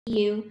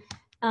you,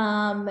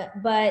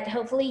 but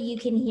hopefully you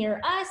can hear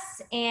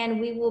us,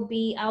 and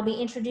I'll be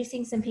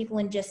introducing some people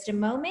in just a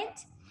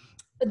moment.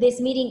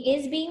 This meeting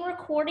is being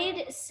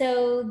recorded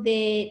so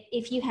that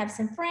if you have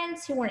some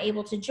friends who weren't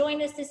able to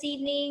join us this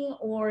evening,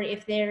 or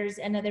if there's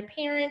another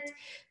parent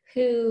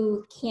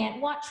who can't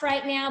watch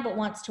right now but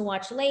wants to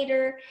watch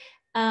later,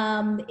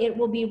 it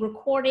will be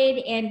recorded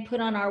and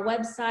put on our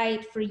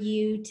website for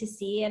you to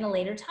see at a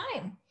later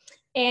time.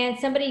 And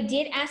somebody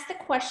did ask the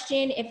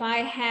question, if I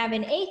have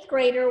an 8th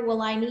grader,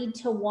 will I need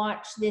to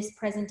watch this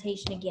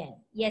presentation again?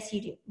 Yes, you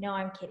do. No,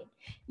 I'm kidding.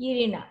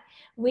 You do not.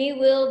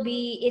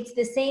 It's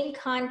the same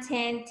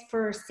content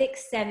for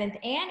 6th, 7th,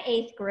 and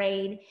 8th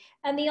grade.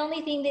 And the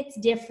only thing that's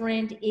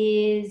different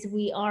is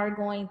we are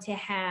going to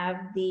have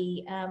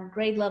the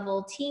grade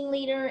level team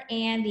leader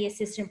and the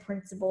assistant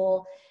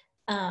principal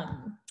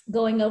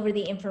going over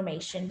the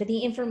information, but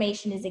the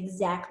information is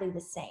exactly the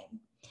same.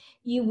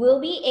 You will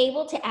be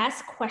able to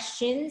ask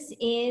questions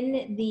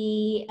in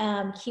the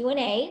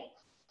Q&A.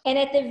 And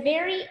at the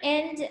very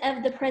end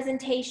of the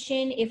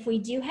presentation, if we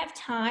do have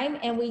time,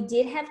 and we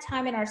did have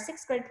time in our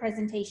 6th grade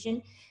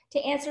presentation to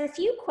answer a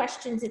few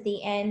questions at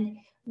the end,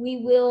 we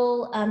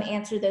will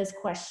answer those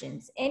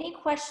questions. Any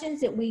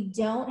questions that we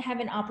don't have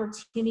an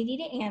opportunity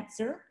to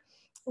answer,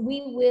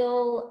 we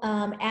will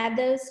add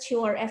those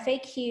to our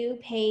FAQ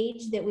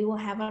page that we will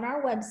have on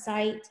our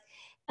website.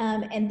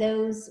 And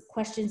those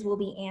questions will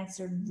be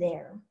answered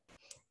there.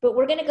 But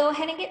we're gonna go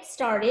ahead and get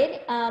started.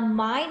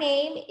 My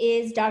name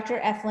is Dr.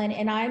 Eflin,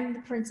 and I'm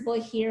the principal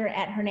here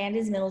at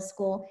Hernandez Middle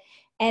School.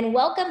 And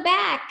welcome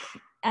back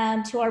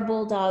to our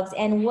Bulldogs,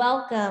 and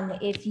welcome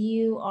if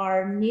you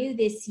are new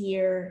this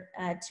year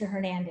to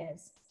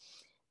Hernandez.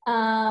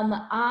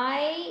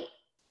 I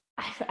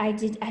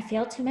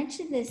failed to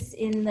mention this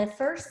in the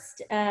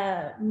first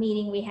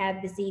meeting we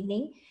had this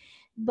evening,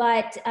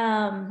 but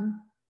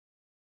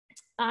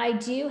I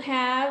do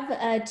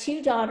have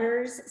 2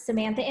 daughters,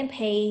 Samantha and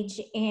Paige,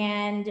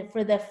 and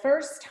for the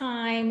first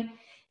time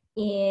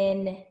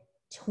in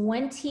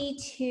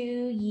 22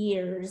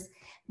 years,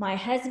 my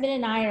husband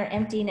and I are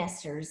empty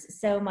nesters.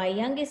 So my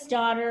youngest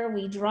daughter,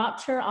 we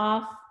dropped her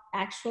off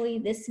actually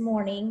this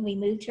morning. We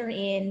moved her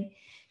in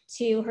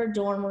to her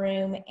dorm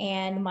room,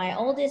 and my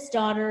oldest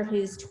daughter,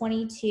 who's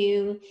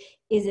 22,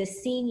 is a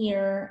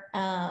senior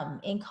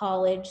in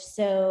college.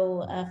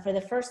 So for the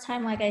first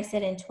time, like I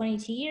said, in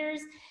 22 years,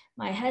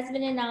 my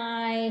husband and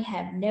I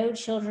have no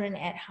children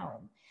at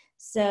home.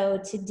 So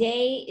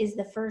today is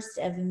the first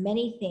of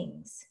many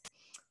things.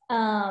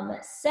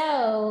 Like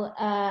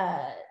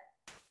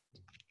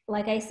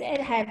I said,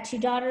 I have 2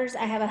 daughters.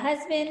 I have a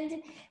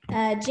husband,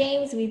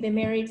 James. We've been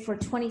married for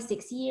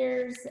 26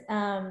 years.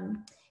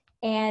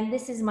 And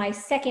this is my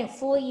 2nd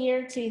full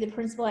year to be the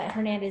principal at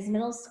Hernandez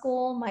Middle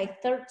School, my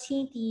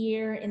 13th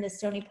year in the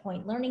Stony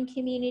Point Learning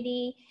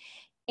Community,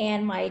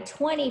 and my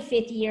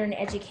 25th year in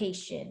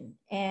education.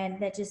 And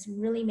that just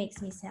really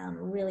makes me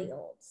sound really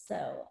old.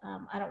 So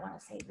I don't want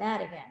to say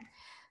that again.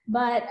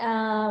 But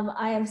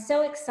I am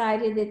so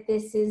excited that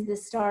this is the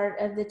start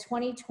of the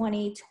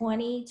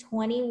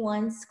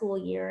 2020-2021 school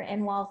year.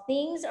 And while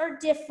things are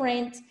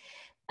different,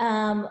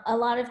 a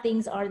lot of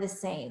things are the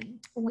same.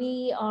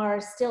 We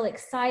are still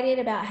excited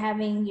about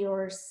having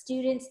your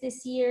students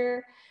this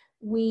year.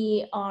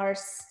 We are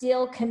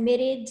still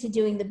committed to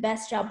doing the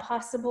best job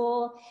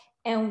possible,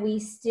 and we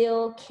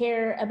still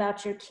care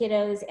about your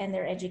kiddos and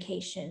their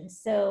education.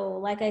 So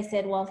like I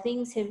said, while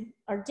things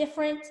are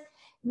different,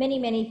 many,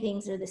 many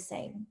things are the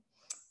same.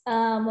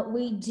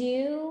 We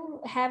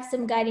do have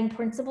some guiding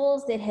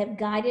principles that have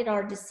guided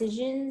our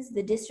decisions,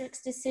 the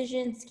district's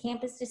decisions,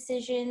 campus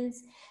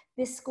decisions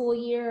this school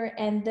year,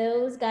 and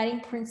those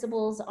guiding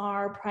principles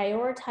are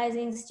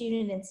prioritizing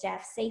student and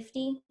staff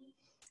safety,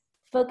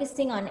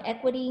 focusing on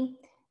equity,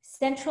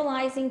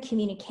 centralizing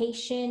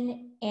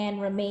communication,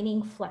 and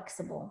remaining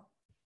flexible.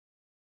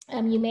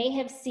 You may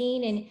have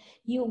seen, and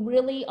you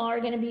really are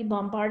going to be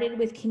bombarded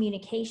with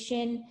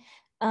communication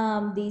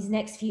these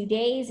next few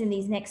days and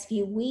these next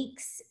few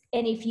weeks.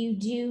 And if you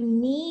do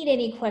need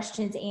any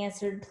questions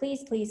answered,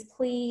 please, please,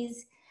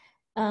 please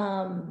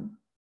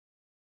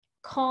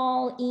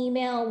call,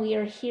 email. We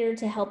are here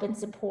to help and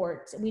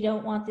support. We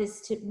don't want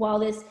this to, while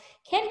this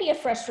can be a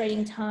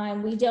frustrating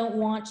time, we don't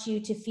want you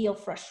to feel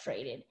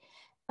frustrated.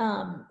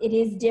 It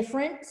is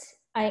different.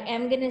 I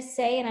am going to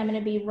say, and I'm going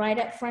to be right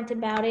up front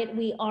about it,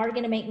 we are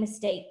going to make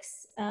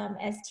mistakes.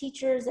 As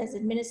teachers, as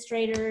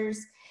administrators,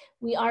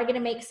 we are going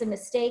to make some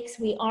mistakes.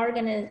 We are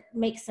going to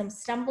make some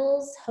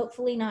stumbles,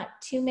 hopefully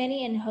not too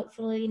many and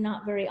hopefully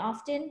not very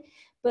often,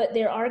 but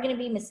there are going to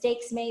be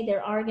mistakes made.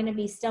 There are going to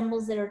be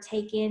stumbles that are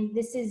taken.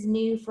 This is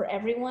new for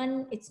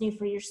everyone. It's new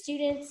for your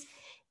students.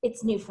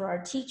 It's new for our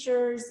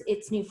teachers.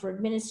 It's new for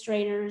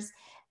administrators.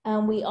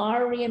 We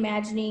are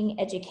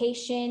reimagining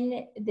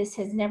education. This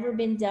has never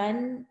been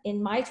done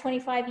in my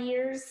 25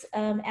 years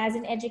as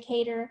an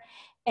educator.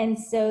 And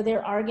so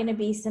there are going to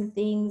be some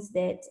things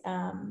that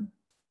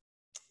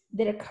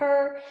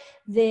occur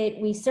that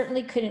we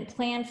certainly couldn't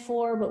plan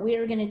for, but we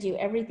are going to do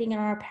everything in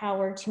our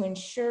power to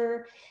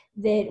ensure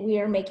that we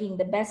are making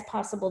the best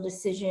possible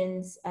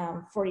decisions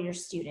for your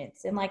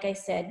students. And like I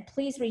said,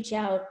 please reach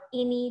out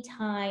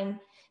anytime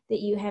that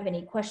you have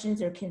any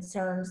questions or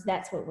concerns.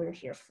 That's what we're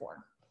here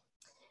for.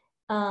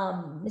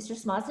 Mr.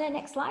 Smosna,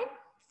 next slide.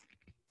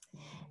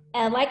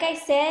 Like I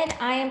said,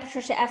 I am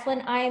Patricia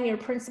Eflin. I am your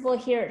principal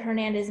here at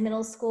Hernandez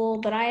Middle School,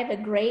 but I have a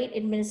great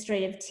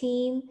administrative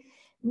team.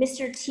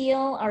 Mr.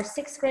 Teal, our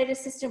 6th grade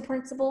assistant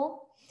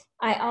principal.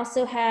 I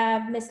also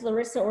have Miss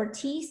Larissa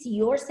Ortiz,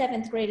 your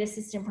 7th grade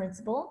assistant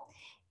principal.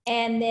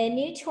 And then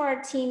new to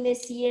our team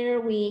this year,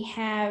 we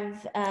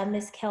have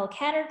Miss Kel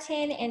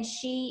Catterton, and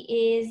she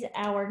is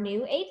our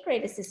new 8th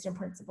grade assistant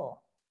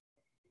principal.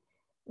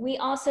 We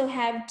also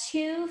have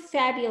 2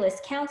 fabulous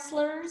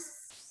counselors.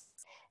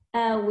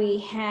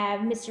 We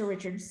have Mr.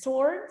 Richard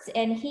Swords,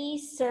 and he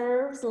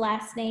serves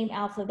last name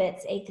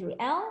alphabets A through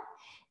L.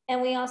 And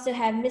we also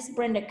have Miss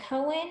Brenda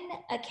Cohen,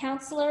 a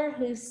counselor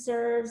who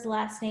serves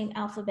last name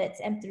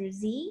alphabets M through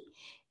Z.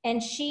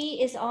 And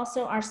she is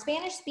also our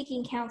Spanish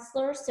speaking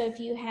counselor. So if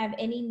you have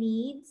any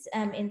needs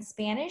in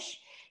Spanish,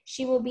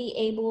 she will be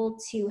able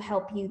to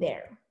help you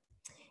there.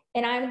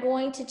 And I'm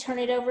going to turn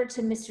it over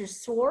to Mr.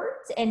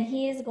 Swords, and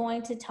he is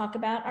going to talk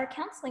about our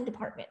counseling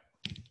department.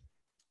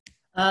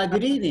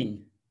 Good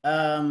evening.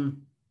 I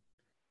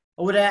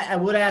would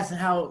ask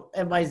how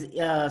everybody's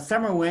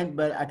summer went,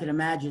 but I can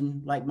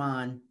imagine, like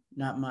mine,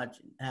 not much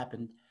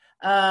happened.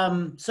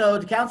 So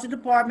the counseling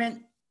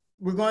department,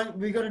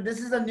 this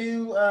is a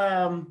new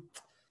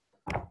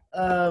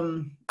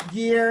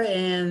year,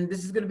 and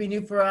this is going to be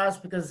new for us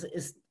because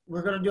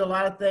we're going to do a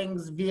lot of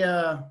things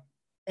via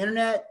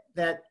internet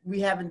that we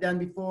haven't done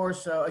before.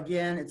 So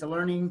again, it's a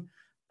learning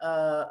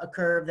a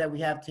curve that we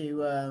have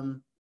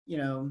to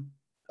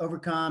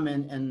overcome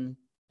and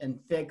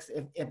fix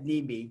if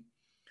need be.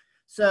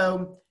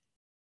 So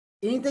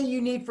anything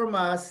you need from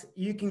us,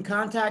 you can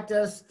contact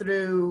us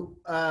through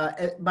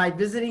by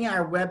visiting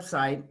our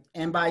website,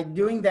 and by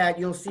doing that,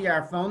 you'll see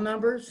our phone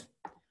numbers,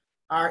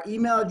 our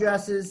email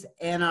addresses,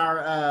 and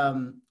our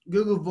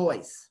Google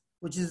Voice,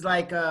 which is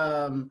like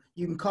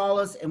you can call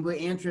us and we'll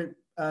answer it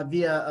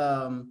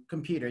via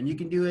computer, and you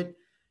can do it,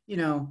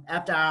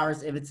 after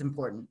hours if it's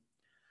important.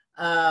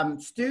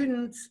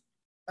 Students,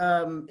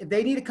 if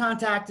they need to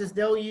contact us,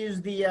 they'll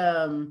use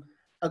the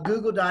a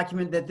Google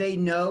document that they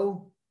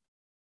know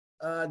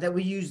that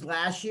we used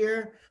last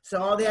year.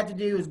 So all they have to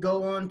do is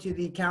go on to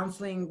the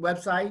counseling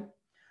website,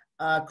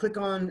 click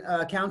on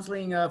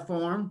counseling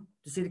form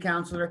to see the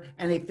counselor,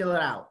 and they fill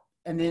it out.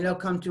 And then they'll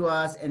come to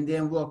us, and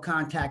then we'll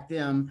contact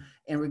them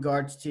in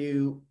regards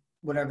to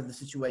whatever the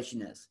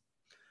situation is.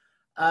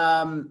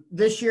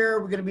 This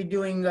year, we're going to be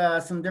doing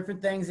some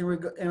different things in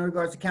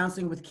regards to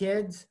counseling with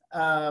kids.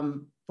 For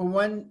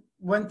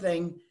one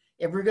thing,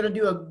 if we're going to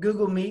do a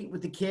Google Meet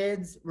with the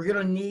kids, we're going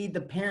to need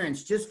the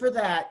parents just for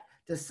that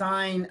to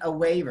sign a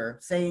waiver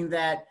saying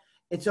that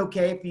it's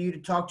okay for you to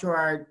talk to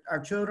our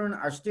children,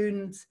 our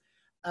students.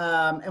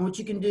 And what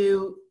you can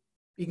do,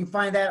 you can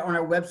find that on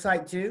our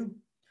website too.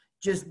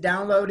 Just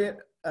download it,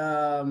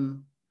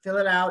 fill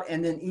it out,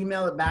 and then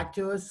email it back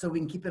to us so we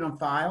can keep it on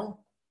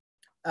file.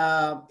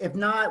 If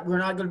not, we're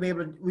not going to be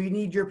able to, we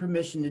need your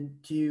permission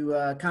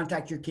to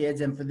contact your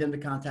kids and for them to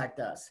contact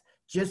us.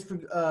 Just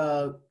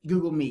for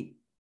Google Meet.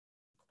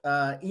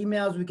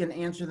 Emails, we can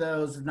answer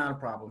those, it's not a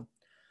problem.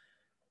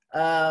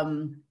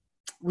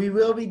 We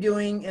will be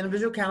doing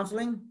individual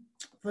counseling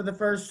for the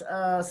first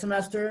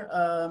semester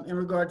in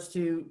regards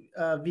to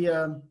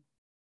via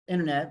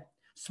internet,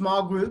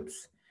 small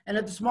groups. And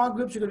at the small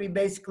groups are going to be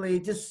basically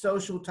just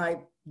social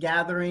type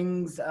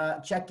gatherings,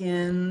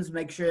 check-ins,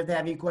 make sure if they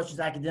have any questions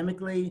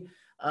academically,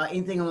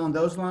 anything along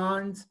those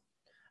lines.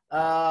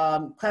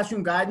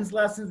 Classroom guidance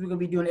lessons, we're going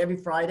to be doing every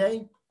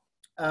Friday.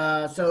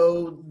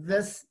 So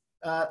this,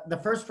 the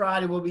first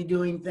Friday, we'll be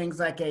doing things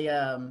like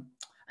a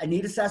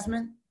need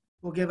assessment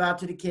we'll give out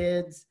to the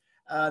kids.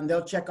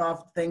 They'll check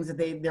off things that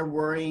they're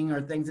worrying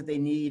or things that they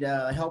need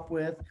help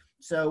with.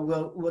 So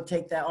we'll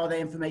take that, all that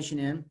information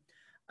in.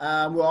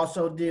 We'll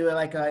also do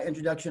like an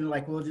introduction,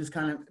 like we'll just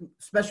kind of,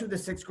 especially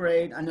with the 6th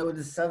grade, I know with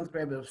the 7th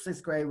grade, but with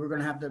 6th grade, we're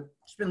going to have to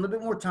spend a little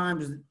bit more time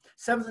because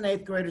 7th and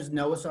 8th graders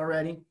know us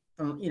already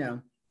from,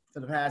 for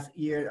the past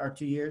year or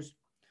 2 years.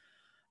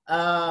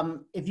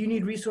 If you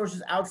need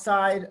resources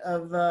outside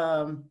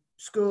of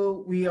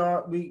school, we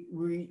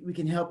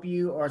can help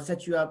you or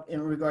set you up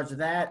in regards to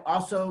that.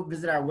 Also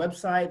visit our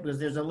website because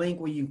there's a link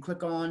where you can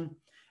click on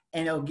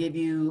and it'll give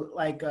you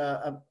like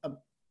a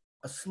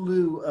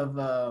slew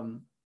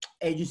of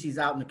agencies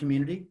out in the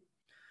community.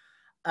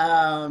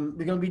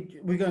 We're going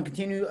to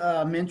continue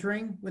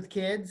mentoring with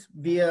kids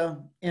via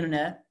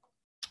internet.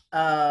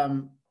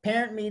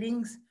 Parent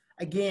meetings,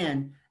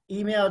 again,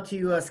 email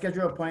to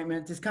schedule an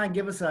appointment. Just kind of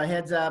give us a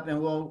heads up and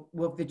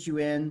we'll fit you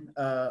in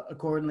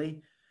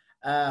accordingly.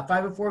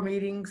 504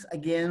 meetings,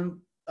 again,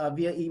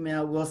 via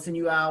email. We'll send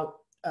you out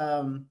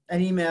an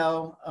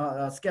email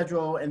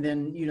schedule, and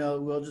then,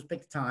 we'll just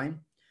pick the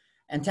time.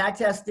 And tag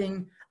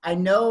testing, I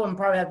know I'm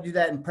probably have to do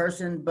that in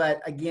person, but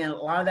again, a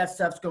lot of that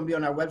stuff's going to be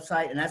on our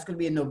website, and that's going to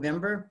be in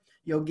November.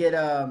 You'll get,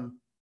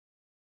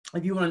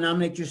 if you want to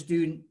nominate your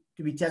student,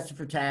 to be tested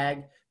for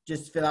tag.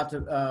 Just fill out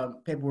the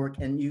paperwork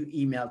and you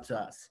email it to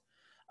us.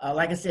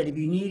 Like I said, if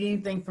you need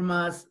anything from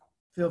us,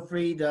 feel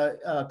free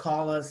to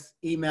call us,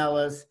 email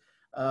us,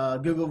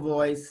 Google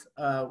Voice,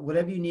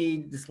 whatever you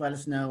need, just let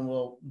us know and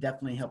we'll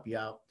definitely help you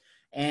out.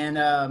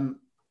 And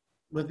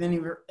with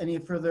any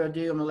further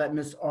ado, I'm gonna let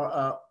Ms.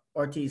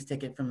 Ortiz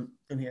take it from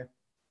here.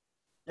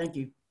 Thank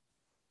you.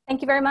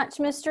 Thank you very much,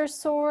 Mr.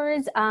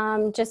 Swords.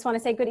 Just want to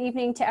say good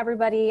evening to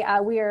everybody.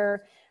 We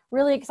are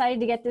really excited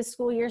to get this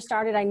school year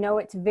started. I know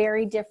it's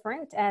very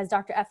different. As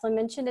Dr. Eflin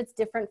mentioned, it's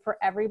different for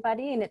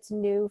everybody and it's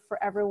new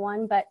for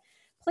everyone, but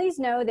please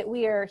know that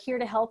we are here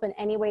to help in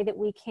any way that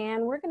we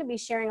can. We're going to be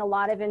sharing a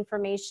lot of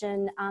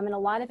information and a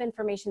lot of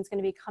information is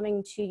going to be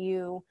coming to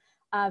you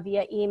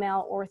via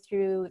email or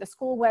through the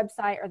school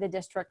website or the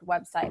district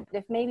website. But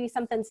if maybe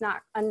something's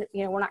not,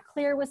 we're not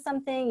clear with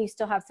something, you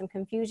still have some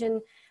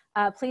confusion,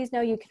 please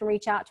know you can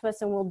reach out to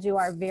us and we'll do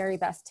our very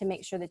best to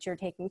make sure that you're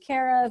taken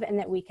care of and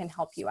that we can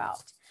help you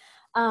out.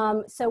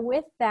 So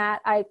with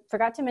that, I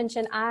forgot to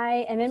mention,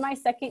 I am in my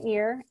second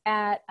year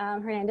at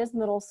Hernandez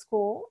Middle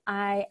School.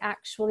 I'm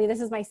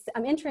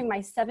entering my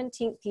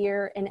 17th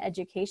year in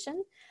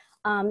education.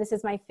 This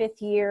is my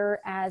 5th year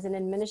as an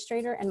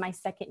administrator and my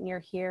 2nd year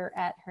here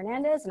at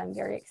Hernandez, and I'm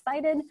very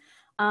excited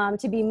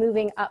to be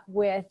moving up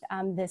with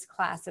this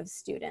class of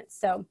students.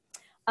 So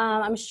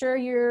I'm sure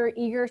you're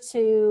eager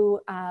to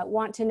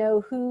want to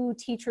know who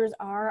teachers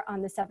are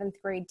on the 7th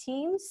grade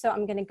team. So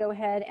I'm going to go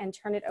ahead and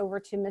turn it over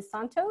to Ms.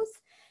 Santos,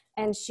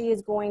 and she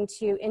is going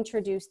to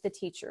introduce the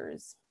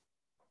teachers.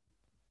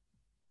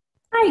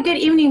 Hi, good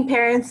evening,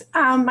 parents.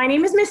 My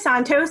name is Ms.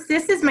 Santos.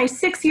 This is my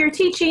 6th year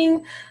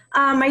teaching,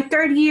 my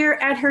 3rd year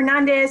at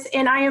Hernandez,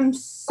 and I am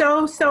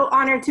so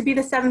honored to be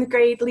the 7th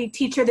grade lead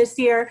teacher this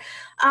year.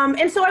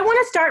 And so I want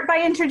to start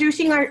by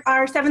introducing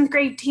our 7th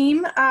grade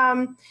team.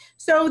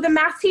 So the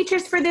math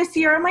teachers for this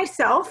year are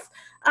myself,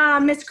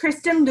 Ms.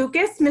 Kristen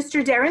Lucas,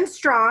 Mr. Darren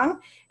Strong,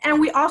 and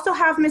we also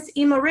have Ms.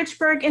 Emma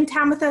Richberg and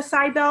Tamitha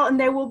Seibel, and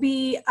they will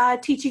be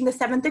teaching the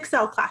 7th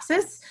Excel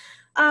classes.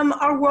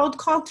 Our world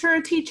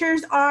culture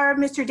teachers are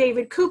Mr.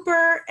 David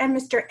Cooper and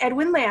Mr.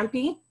 Edwin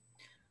Lampy.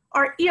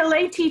 Our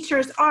ELA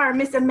teachers are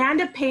Ms.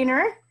 Amanda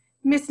Painter,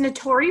 Ms.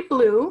 Notori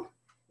Blue,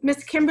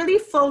 Ms. Kimberly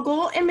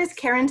Fogel, and Ms.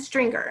 Karen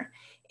Stringer.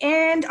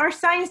 And our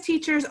science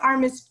teachers are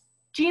Ms.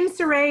 Jean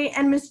Saray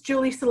and Ms.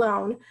 Julie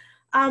Salone.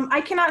 I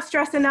cannot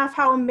stress enough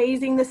how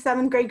amazing the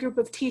 7th grade group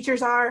of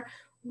teachers are.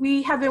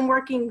 We have been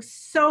working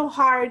so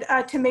hard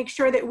to make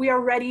sure that we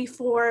are ready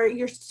for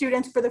your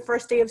students for the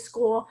first day of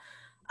school.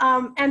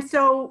 And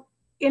so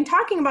in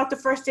talking about the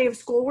first day of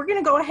school, we're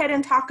going to go ahead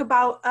and talk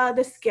about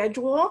the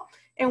schedule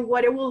and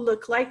what it will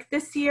look like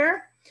this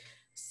year.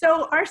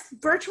 So our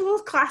virtual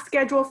class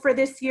schedule for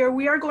this year,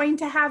 we are going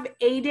to have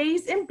A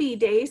days and B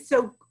days.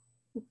 So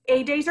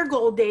A days are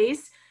gold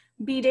days,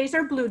 B days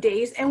are blue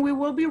days, and we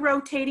will be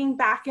rotating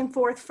back and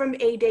forth from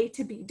A day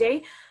to B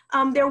day.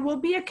 There will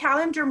be a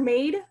calendar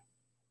made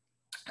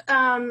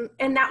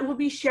and that will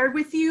be shared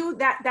with you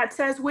that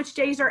says which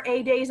days are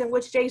A days and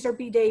which days are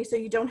B days, so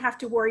you don't have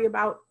to worry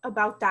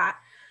about that.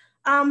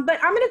 But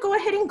I'm going to go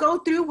ahead and go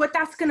through what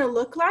that's going to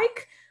look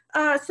like.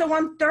 So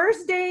on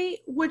Thursday,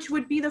 which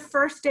would be the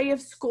first day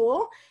of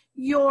school,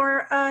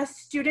 your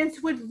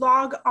students would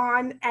log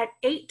on at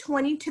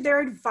 8:20 to their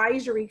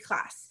advisory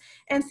class.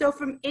 And so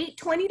from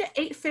 8:20 to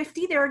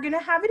 8:50, they're going to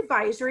have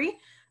advisory.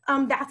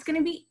 That's going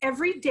to be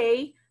every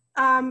day.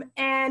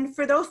 And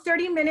for those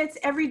 30 minutes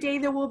every day,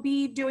 they will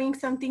be doing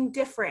something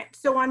different.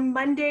 So on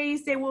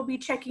Mondays, they will be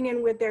checking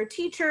in with their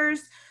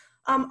teachers.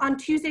 On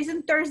Tuesdays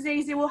and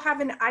Thursdays, they will have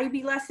an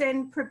IB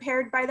lesson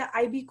prepared by the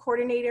IB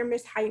coordinator,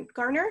 Ms.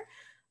 Heintgarner.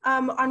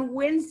 On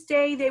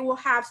Wednesday, they will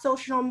have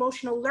social and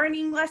emotional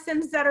learning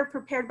lessons that are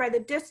prepared by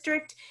the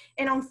district.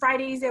 And on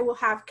Fridays, they will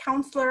have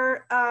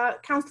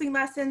counseling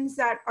lessons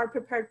that are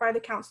prepared by the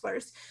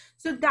counselors.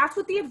 So that's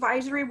what the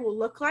advisory will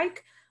look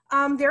like.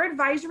 Their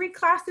advisory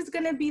class is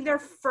going to be their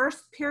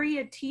first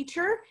period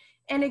teacher.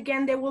 And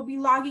again, they will be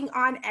logging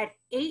on at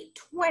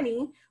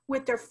 8:20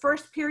 with their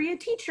first period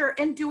teacher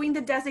and doing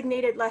the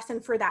designated lesson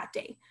for that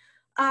day.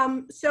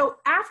 So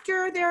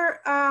after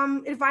their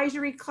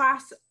advisory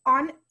class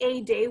on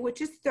A day,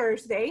 which is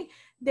Thursday,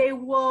 they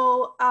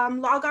will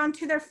log on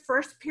to their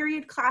first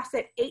period class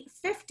at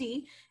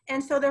 8:50.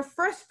 And so their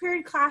first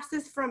period class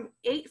is from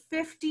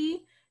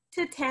 8:50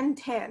 to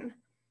 10:10.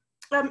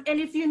 And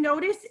if you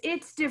notice,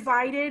 it's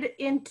divided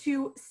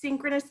into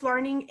synchronous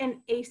learning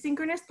and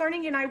asynchronous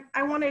learning. And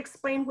I want to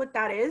explain what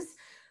that is.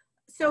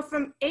 So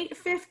from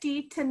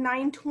 8:50 to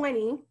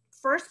 9:20,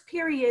 first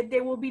period,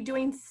 they will be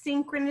doing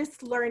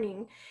synchronous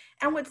learning.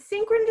 And what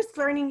synchronous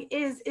learning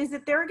is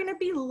that they're going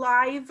to be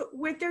live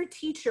with their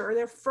teacher,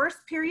 their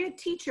first period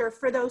teacher,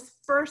 for those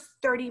first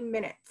 30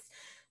 minutes.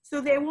 So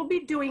they will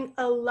be doing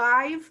a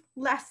live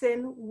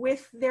lesson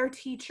with their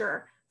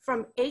teacher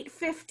from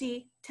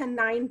 8:50 to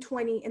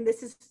 9:20, and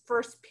this is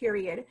first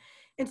period.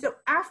 And so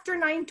after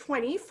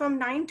 9:20, from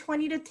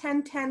 9:20 to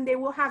 10:10, they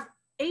will have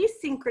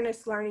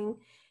asynchronous learning.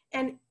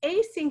 And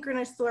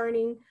asynchronous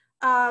learning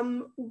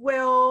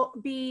will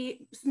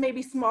be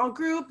maybe small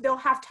group. They'll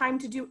have time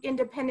to do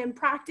independent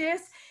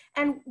practice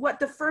and what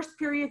the first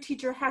period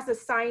teacher has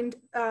assigned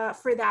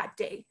for that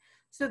day.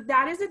 So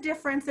that is a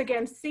difference.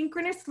 Again,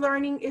 synchronous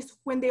learning is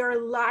when they are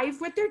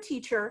live with their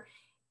teacher.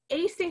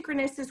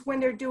 Asynchronous is when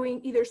they're doing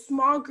either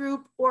small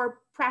group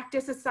or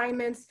practice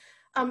assignments,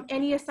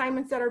 any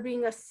assignments that are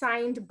being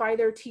assigned by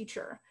their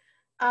teacher.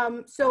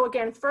 So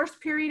again, first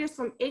period is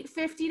from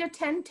 8:50 to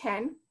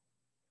 10:10.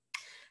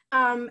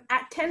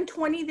 At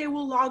 10:20, they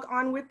will log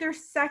on with their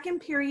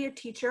second period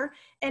teacher.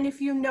 And if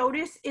you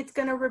notice, it's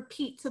gonna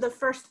repeat. So the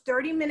first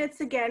 30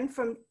 minutes again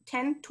from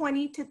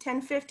 10:20 to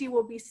 10:50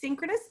 will be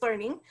synchronous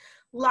learning,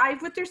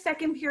 live with their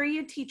second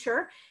period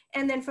teacher.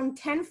 And then from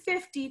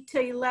 10:50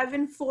 to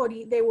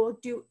 11:40, they will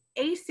do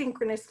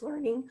asynchronous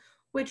learning,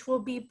 which will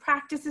be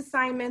practice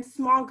assignments,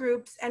 small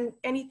groups, and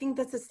anything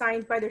that's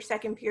assigned by their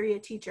second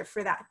period teacher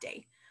for that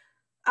day.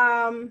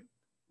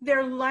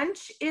 Their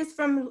lunch is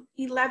from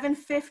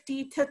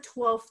 11:50 to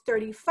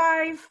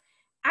 12:35.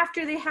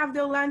 After they have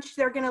their lunch,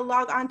 they're gonna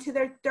log on to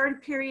their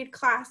third period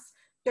class.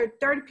 Their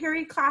third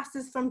period class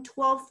is from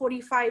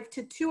 12:45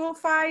 to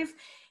 2:05,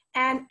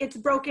 and it's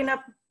broken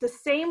up the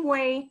same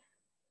way,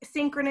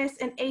 synchronous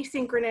and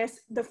asynchronous.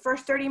 The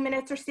first 30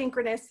 minutes are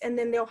synchronous, and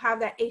then they'll have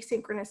that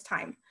asynchronous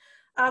time.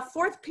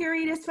 Fourth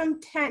period is from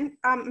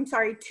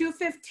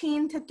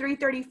 2:15 to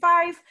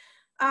 3:35.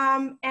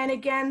 And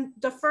again,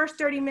 the first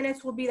 30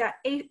 minutes will be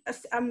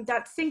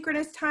that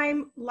synchronous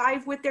time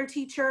live with their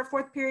teacher,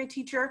 fourth period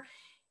teacher.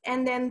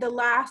 And then the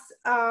last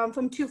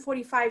from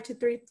 2:45 to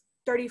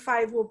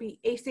 3:35 will be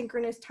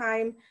asynchronous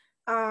time.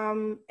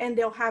 And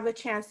they'll have a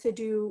chance to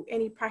do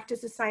any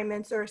practice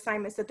assignments or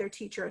assignments that their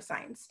teacher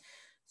assigns.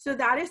 So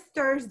that is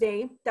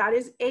Thursday, that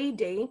is A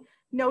day.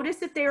 Notice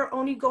that they are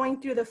only going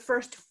through the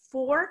first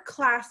 4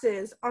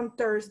 classes on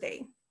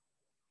Thursday.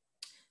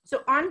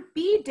 So on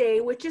B day,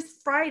 which is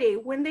Friday,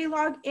 when they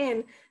log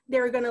in,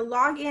 they're gonna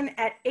log in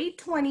at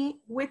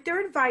 8:20 with their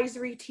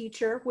advisory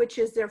teacher, which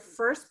is their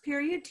first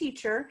period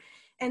teacher,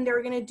 and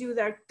they're gonna do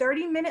their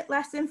 30-minute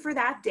lesson for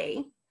that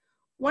day.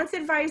 Once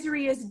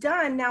advisory is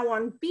done, now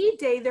on B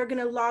day, they're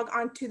gonna log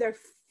on to their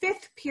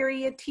 5th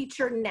period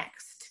teacher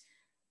next.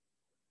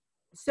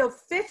 So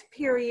 5th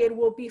period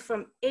will be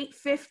from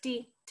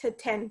 8:50 to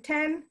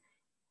 10:10.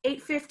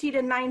 8:50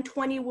 to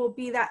 9:20 will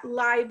be that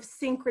live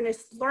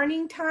synchronous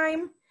learning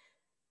time.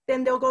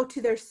 Then they'll go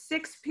to their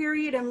 6th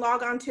period and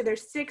log on to their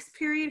 6th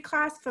period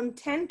class from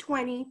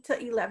 10:20 to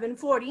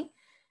 11:40.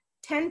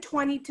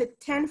 10:20 to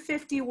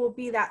 10:50 will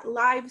be that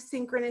live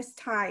synchronous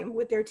time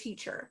with their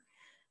teacher.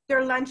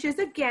 Their lunch is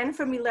again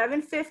from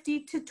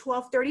 11:50 to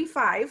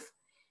 12:35.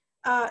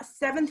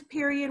 7th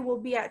period will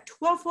be at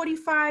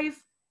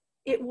 12:45.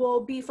 It will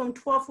be from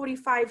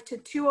 12:45 to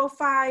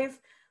 2:05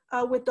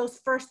 with those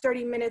first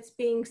 30 minutes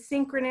being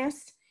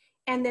synchronous.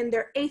 And then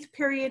their 8th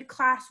period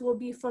class will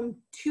be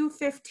from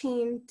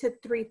 2:15 to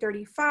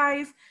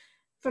 3:35.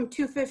 From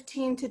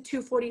 2:15 to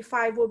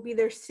 2:45 will be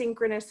their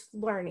synchronous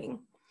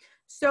learning.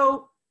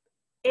 So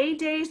A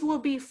days will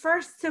be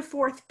 1st to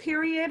 4th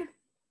period.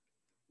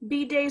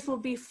 B days will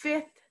be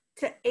 5th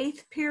to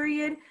 8th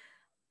period.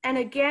 And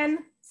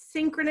again,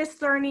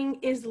 synchronous learning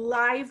is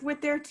live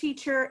with their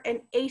teacher,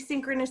 and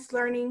asynchronous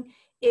learning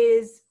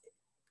is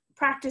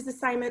practice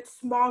assignments,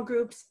 small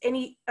groups,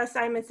 any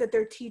assignments that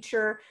their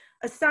teacher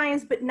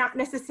assigns, but not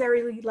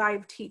necessarily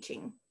live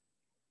teaching.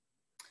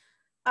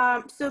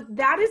 So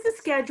that is the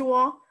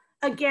schedule.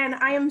 Again,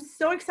 I am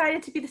so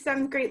excited to be the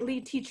 7th grade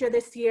lead teacher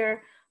this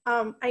year.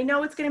 I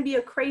know it's gonna be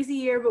a crazy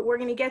year, but we're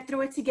gonna get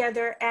through it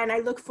together, and I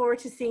look forward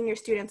to seeing your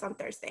students on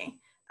Thursday.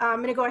 I'm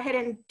gonna go ahead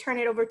and turn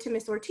it over to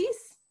Ms.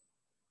 Ortiz.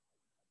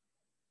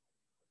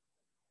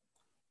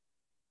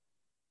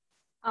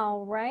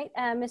 All right,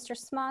 Mr.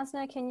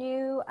 Smosna, can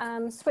you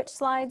switch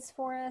slides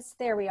for us?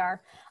 There we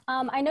are.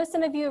 I know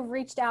some of you have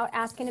reached out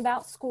asking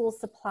about school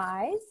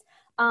supplies,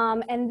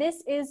 and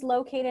this is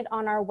located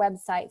on our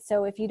website.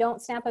 So if you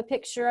don't snap a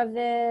picture of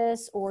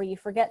this or you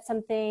forget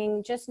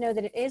something, just know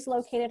that it is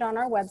located on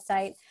our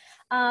website.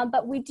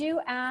 But we do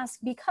ask,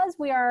 because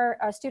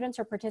our students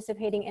are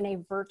participating in a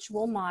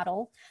virtual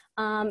model,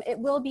 it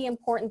will be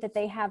important that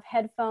they have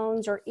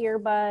headphones or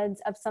earbuds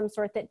of some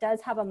sort that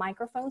does have a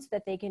microphone so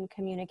that they can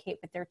communicate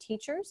with their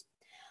teachers.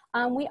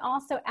 We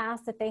also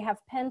ask that they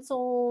have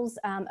pencils,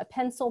 a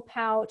pencil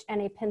pouch,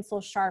 and a pencil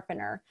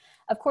sharpener.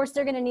 Of course,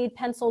 they're gonna need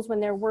pencils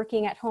when they're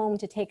working at home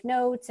to take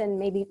notes and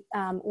maybe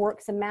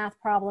work some math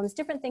problems,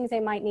 different things they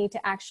might need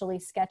to actually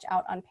sketch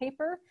out on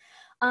paper.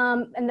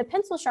 And the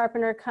pencil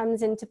sharpener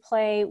comes into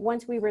play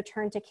once we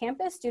return to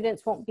campus.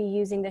 Students won't be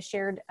using the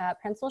shared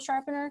pencil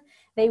sharpener.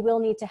 They will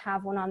need to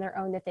have one on their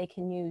own that they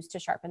can use to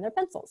sharpen their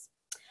pencils.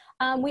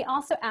 We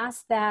also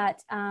ask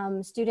that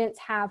students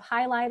have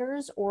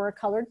highlighters or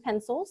colored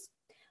pencils,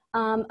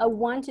 a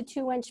 1 to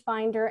 2 inch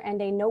binder,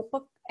 and a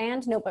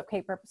notebook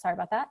paper, sorry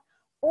about that,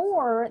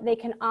 or they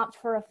can opt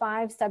for a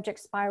 5-subject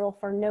spiral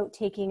for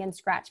note-taking and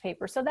scratch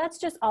paper. So that's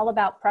just all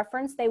about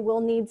preference. They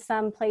will need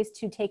some place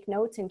to take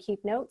notes and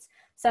keep notes.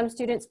 Some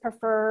students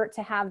prefer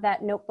to have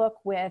that notebook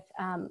with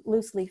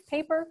loose leaf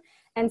paper,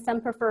 and some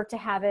prefer to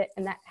have it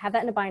and have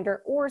that in a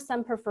binder, or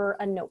some prefer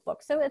a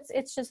notebook. So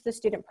it's just the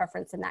student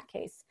preference in that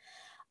case.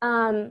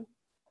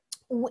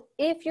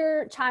 If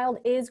your child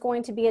is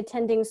going to be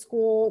attending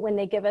school when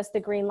they give us the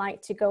green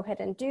light to go ahead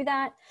and do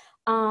that,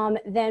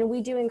 then we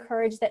do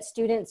encourage that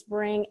students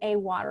bring a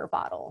water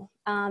bottle.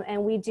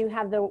 And we do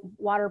have the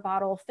water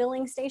bottle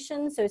filling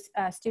station, so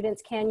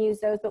students can use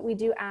those, but we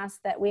do ask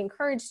that we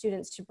encourage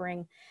students to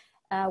bring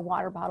a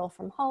water bottle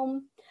from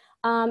home.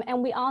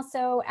 And we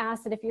also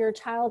ask that if your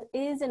child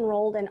is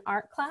enrolled in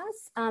art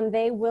class,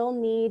 they will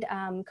need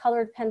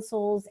colored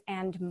pencils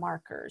and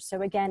markers.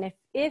 So again,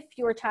 if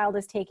your child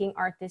is taking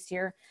art this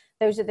year,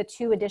 those are the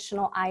 2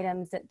 additional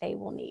items that they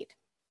will need.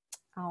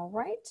 All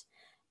right.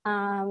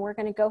 We're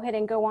going to go ahead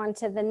and go on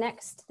to the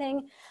next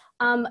thing.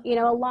 You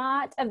know, a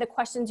lot of the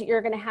questions that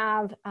you're going to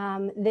have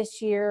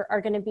this year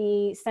are going to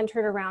be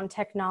centered around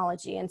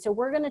technology. And so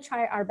we're going to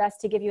try our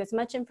best to give you as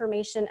much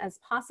information as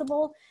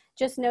possible.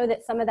 Just know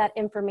that some of that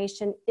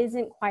information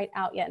isn't quite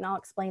out yet, and I'll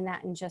explain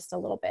that in just a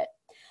little bit.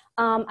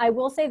 I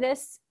will say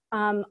this,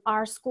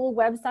 our school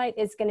website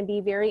is going to be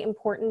very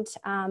important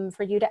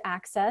for you to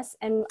access.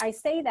 And I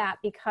say that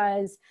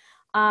because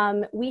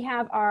we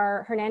have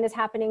our Hernandez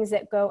happenings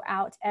that go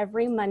out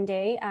every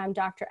Monday.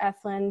 Dr.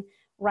 Eflin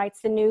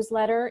writes the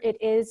newsletter. It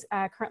is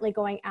currently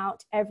going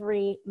out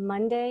every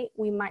Monday.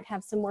 We might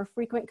have some more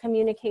frequent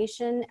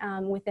communication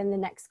within the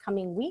next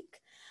coming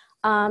week,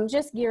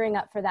 just gearing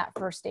up for that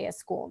first day of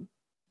school.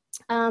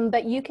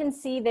 But you can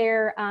see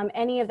there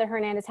any of the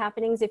Hernandez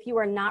happenings. If you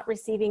are not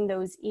receiving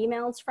those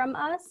emails from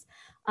us,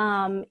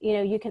 you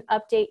know, you can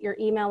update your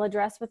email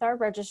address with our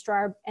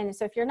registrar. And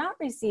so if you're not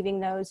receiving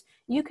those,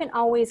 you can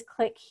always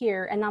click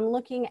here. And I'm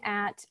looking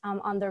at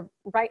on the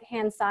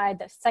right-hand side,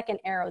 the second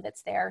arrow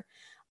that's there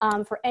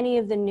for any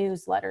of the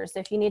newsletters. So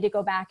if you need to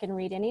go back and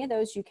read any of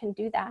those, you can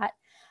do that.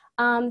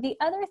 The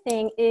other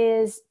thing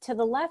is to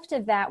the left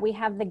of that, we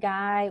have the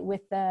guy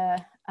with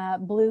the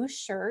blue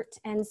shirt.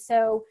 And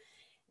so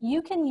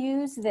you can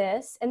use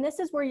this, and this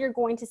is where you're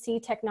going to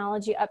see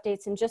technology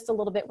updates in just a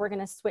little bit. We're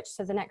going to switch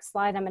to the next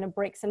slide. I'm going to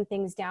break some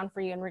things down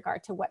for you in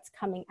regard to what's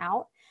coming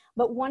out.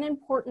 But one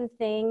important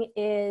thing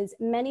is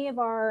many of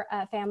our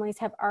families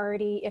have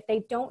already, if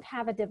they don't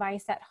have a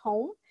device at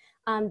home,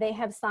 they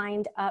have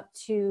signed up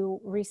to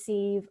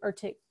receive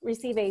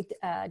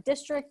a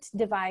district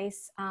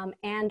device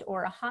and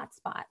or a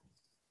hotspot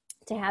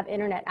to have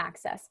internet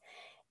access.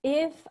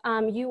 If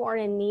you are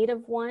in need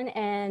of one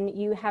and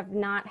you have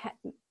not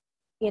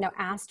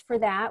asked for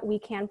that, we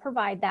can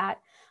provide that.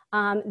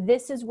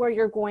 This is where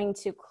you're going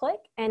to click,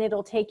 and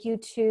it'll take you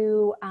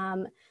to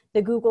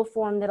the Google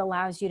form that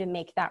allows you to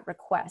make that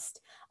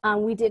request.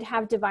 We did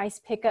have device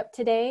pickup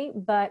today,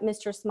 but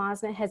Mr.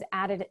 Smosna has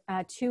added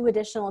 2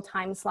 additional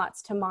time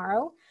slots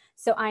tomorrow.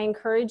 So I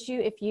encourage you,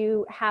 if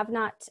you have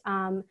not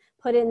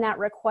put in that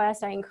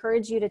request, I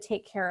encourage you to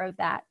take care of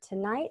that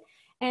tonight.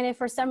 And if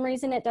for some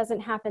reason it doesn't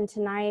happen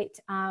tonight,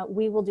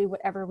 we will do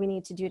whatever we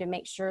need to do to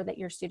make sure that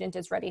your student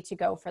is ready to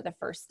go for the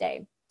first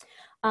day.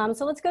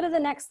 So let's go to the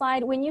next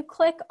slide. When you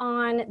click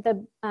on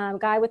the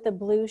guy with the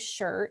blue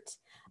shirt,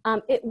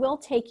 it will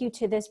take you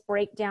to this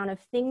breakdown of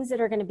things that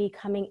are going to be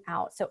coming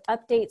out. So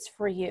updates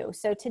for you.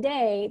 So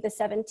today, the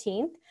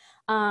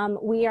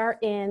 17th, we are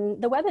in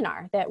the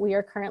webinar that we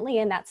are currently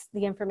in. That's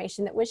the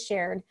information that was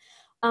shared.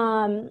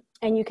 And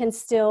you can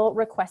still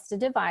request a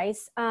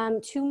device.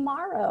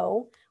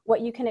 Tomorrow,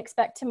 what you can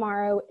expect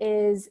tomorrow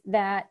is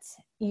that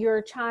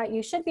your child,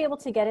 you should be able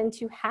to get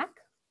into Hack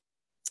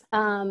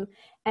and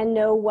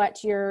know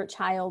what your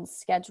child's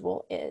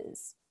schedule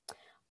is.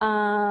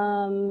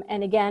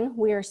 And again,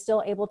 we are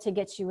still able to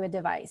get you a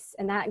device,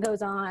 and that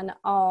goes on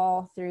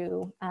all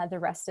through the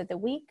rest of the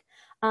week.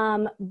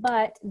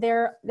 But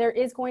there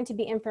is going to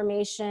be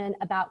information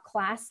about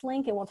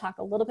ClassLink, and we'll talk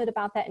a little bit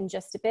about that in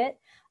just a bit,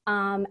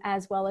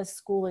 as well as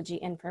Schoology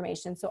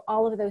information. So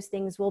all of those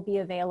things will be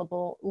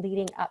available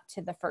leading up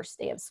to the first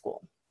day of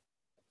school.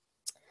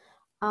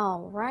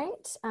 All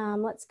right,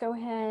 let's go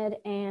ahead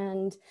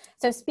and,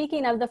 so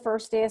speaking of the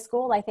first day of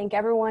school, I think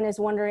everyone is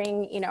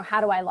wondering,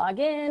 how do I log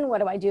in?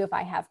 What do I do if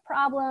I have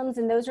problems?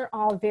 And those are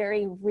all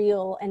very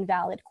real and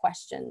valid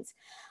questions.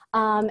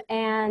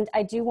 And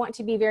I do want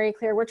to be very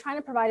clear, we're trying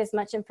to provide as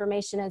much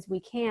information as we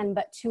can,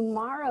 but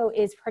tomorrow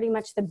is pretty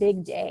much the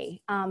big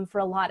day for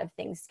a lot of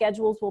things.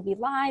 Schedules will be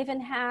live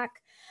in Hack.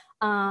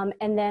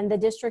 And then the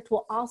district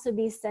will also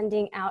be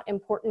sending out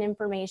important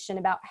information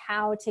about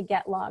how to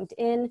get logged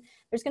in.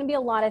 There's going to be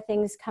a lot of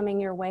things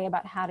coming your way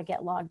about how to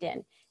get logged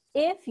in.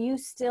 If you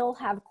still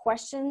have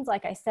questions,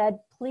 like I said,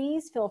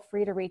 please feel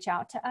free to reach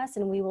out to us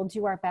and we will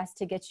do our best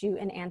to get you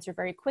an answer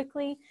very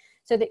quickly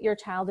so that your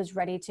child is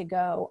ready to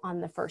go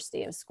on the first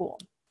day of school.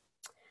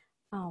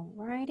 All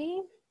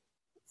righty,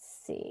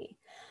 let's see.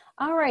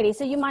 Alrighty,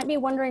 so you might be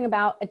wondering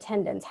about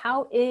attendance.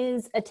 How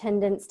is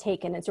attendance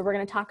taken? And so we're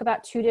going to talk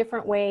about two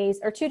different ways,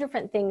 or two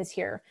different things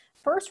here.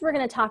 First, we're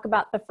going to talk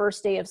about the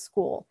first day of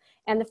school.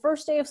 And the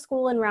first day of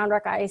school in Round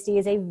Rock ISD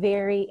is a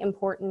very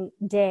important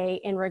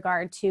day in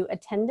regard to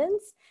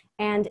attendance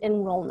and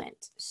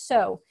enrollment.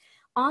 So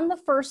on the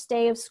first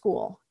day of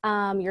school,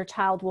 your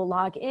child will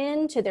log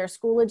in to their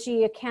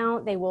Schoology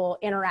account. They will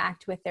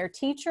interact with their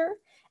teacher,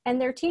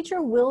 and their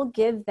teacher will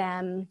give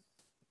them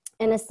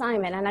an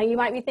assignment. I know you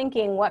might be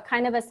thinking, what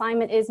kind of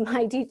assignment is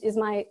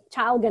my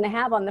child going to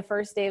have on the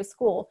first day of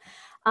school?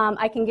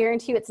 I can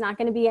guarantee you it's not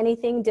going to be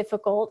anything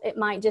difficult. It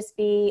might just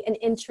be an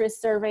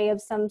interest survey of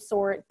some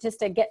sort,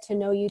 just a get to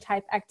know you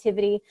type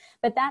activity,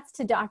 but that's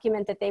to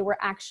document that they were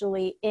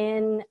actually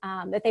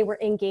that they were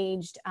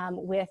engaged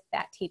with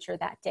that teacher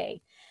that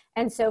day.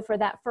 And so for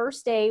that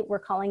first day, we're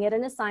calling it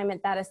an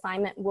assignment. That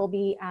assignment will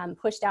be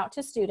pushed out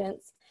to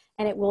students,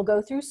 and it will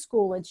go through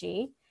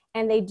Schoology.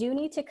 And they do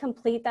need to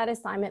complete that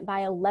assignment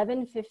by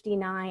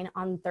 11:59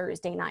 on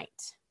Thursday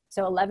night.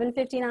 So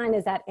 11:59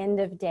 is that end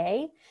of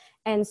day.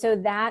 And so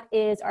that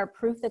is our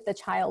proof that the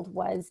child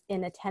was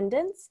in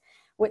attendance.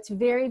 What's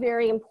very,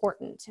 very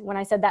important, when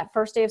I said that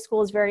first day of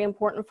school is very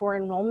important for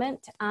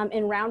enrollment,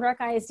 in Round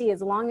Rock ISD,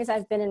 as long as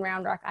I've been in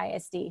Round Rock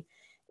ISD,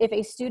 if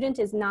a student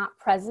is not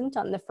present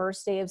on the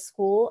first day of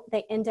school,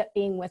 they end up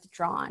being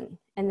withdrawn.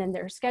 And then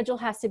their schedule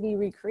has to be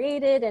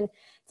recreated, and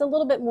it's a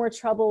little bit more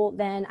trouble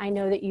than I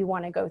know that you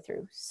want to go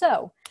through.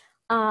 So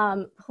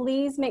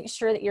please make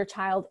sure that your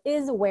child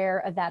is aware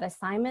of that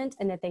assignment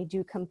and that they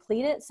do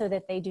complete it so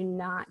that they do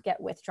not get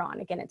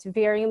withdrawn. Again, it's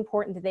very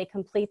important that they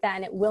complete that,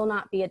 and it will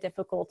not be a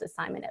difficult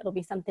assignment. It'll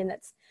be something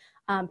that's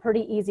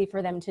pretty easy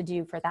for them to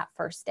do for that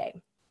first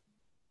day.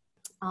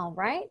 All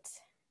right.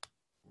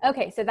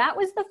 Okay, so that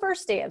was the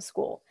first day of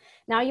school.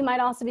 Now you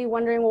might also be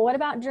wondering, well, what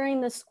about during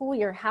the school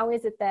year? How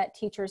is it that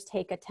teachers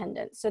take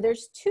attendance? So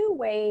there's two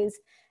ways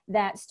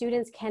that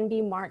students can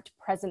be marked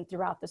present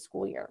throughout the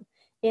school year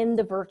in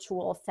the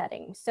virtual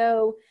setting.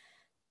 So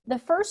the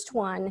first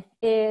one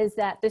is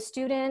that the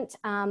student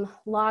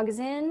logs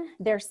in,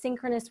 they're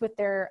synchronous with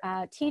their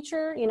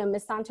teacher. You know,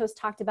 Ms. Santos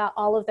talked about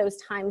all of those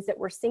times that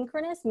were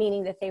synchronous,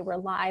 meaning that they were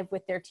live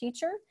with their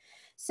teacher.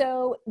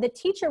 So the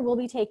teacher will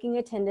be taking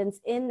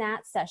attendance in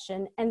that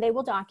session, and they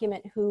will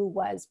document who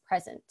was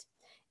present.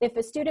 If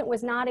a student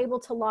was not able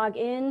to log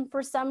in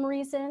for some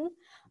reason,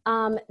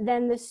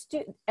 then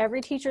every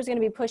teacher is going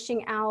to be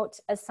pushing out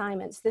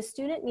assignments. The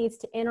student needs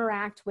to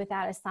interact with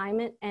that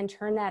assignment and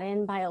turn that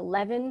in by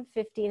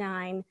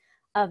 11:59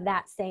 of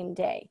that same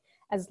day.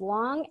 As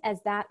long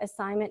as that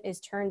assignment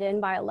is turned in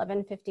by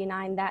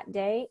 11:59 that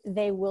day,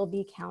 they will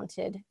be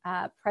counted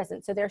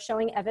present. So they're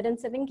showing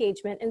evidence of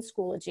engagement in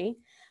Schoology,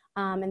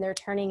 and they're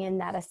turning in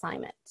that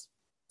assignment.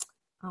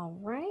 All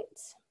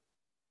right.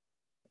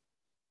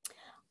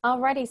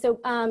 Alrighty, so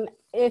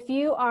if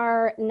you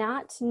are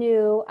not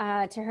new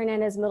to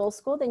Hernandez Middle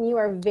School, then you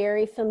are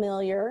very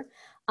familiar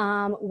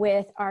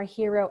with our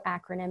HERO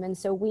acronym. And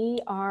so we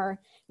are,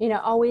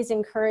 always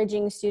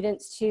encouraging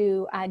students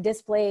to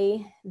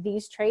display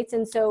these traits.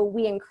 And so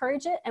we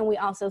encourage it, and we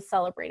also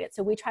celebrate it.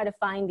 So we try to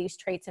find these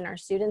traits in our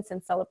students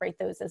and celebrate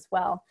those as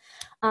well.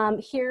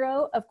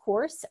 HERO, of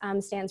course,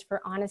 stands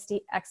for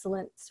honesty,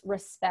 excellence,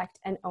 respect,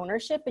 and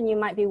ownership. And you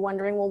might be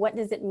wondering, well, what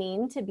does it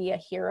mean to be a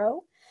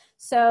hero?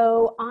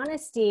 So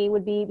honesty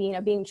would be,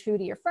 being true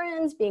to your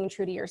friends, being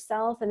true to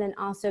yourself, and then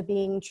also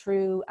being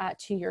true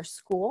to your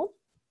school.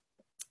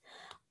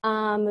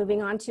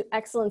 Moving on to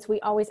excellence, we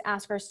always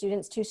ask our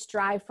students to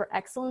strive for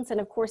excellence, and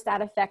of course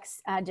that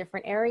affects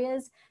different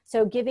areas.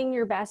 So giving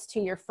your best to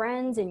your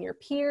friends and your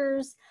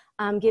peers,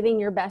 giving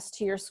your best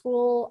to your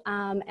school,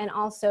 and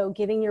also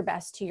giving your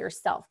best to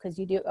yourself, because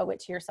you do owe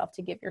it to yourself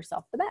to give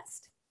yourself the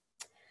best.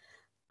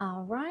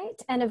 All right,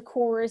 and of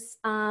course,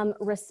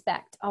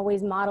 respect,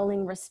 always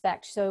modeling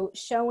respect. So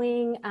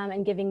showing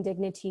and giving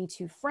dignity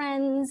to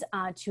friends,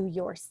 to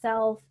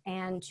yourself,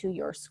 and to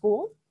your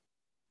school.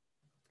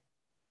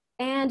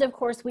 And of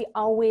course, we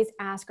always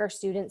ask our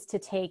students to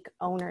take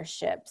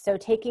ownership. So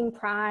taking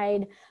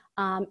pride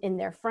in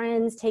their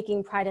friends,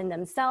 taking pride in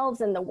themselves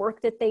and the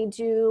work that they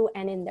do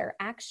and in their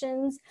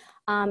actions,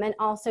 and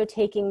also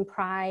taking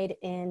pride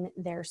in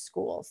their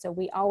school. So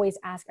we always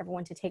ask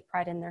everyone to take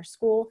pride in their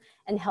school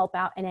and help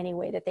out in any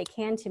way that they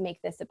can to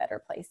make this a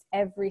better place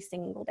every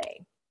single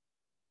day.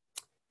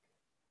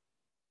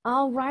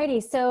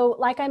 Alrighty, so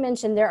like I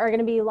mentioned, there are going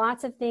to be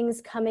lots of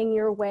things coming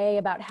your way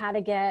about how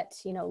to get,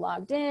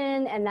 logged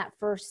in and that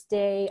first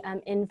day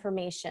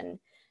information.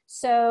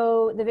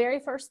 So the very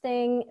first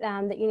thing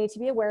that you need to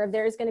be aware of,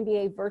 there is going to be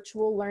a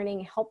virtual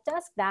learning help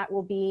desk that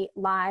will be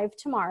live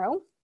tomorrow.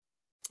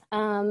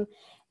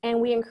 And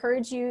we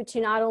encourage you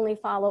to not only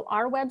follow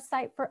our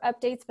website for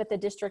updates, but the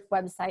district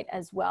website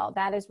as well.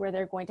 That is where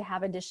they're going to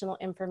have additional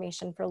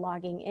information for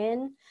logging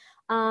in.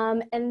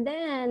 And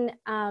then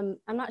I'm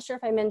not sure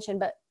if I mentioned,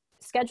 but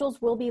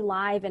schedules will be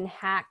live in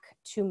HAC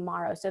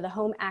tomorrow. So the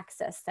Home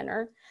Access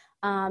Center,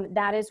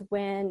 that is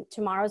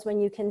tomorrow's when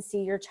you can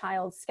see your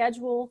child's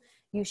schedule.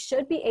 You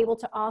should be able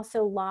to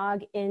also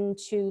log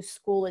into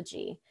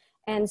Schoology.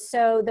 And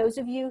so those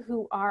of you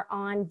who are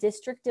on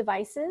district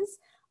devices,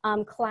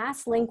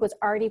 ClassLink was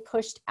already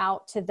pushed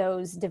out to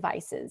those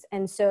devices.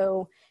 And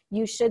so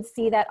you should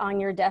see that on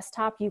your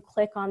desktop. You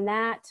click on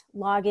that,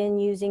 log in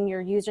using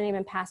your username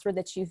and password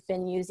that you've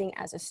been using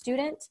as a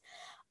student.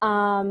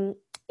 And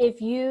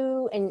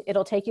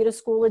it'll take you to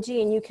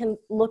Schoology, and you can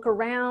look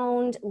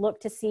around, look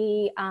to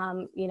see,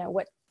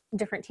 what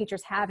different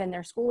teachers have in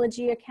their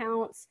Schoology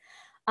accounts,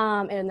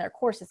 and in their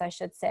courses, I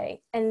should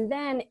say. And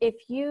then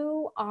if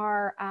you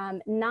are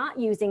not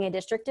using a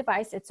district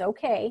device, it's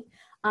okay.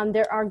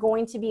 There are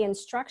going to be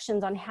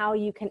instructions on how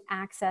you can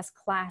access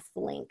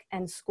ClassLink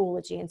and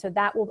Schoology. And so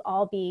that will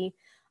all be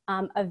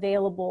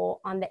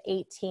available on the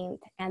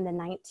 18th and the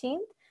 19th.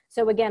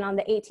 So again, on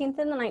the 18th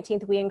and the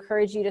 19th, we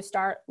encourage you to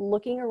start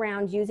looking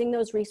around, using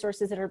those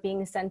resources that are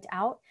being sent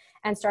out,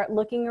 and start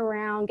looking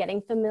around,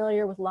 getting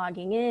familiar with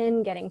logging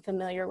in, getting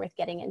familiar with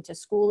getting into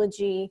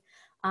Schoology,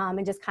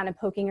 and just kind of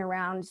poking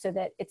around so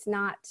that it's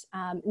not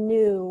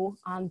new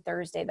on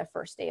Thursday, the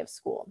first day of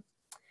school.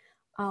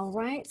 All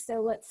right,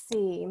 so let's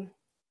see.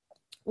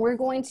 We're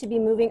going to be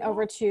moving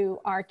over to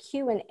our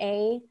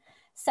Q&A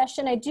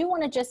session. I do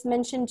want to just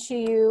mention to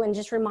you and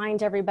just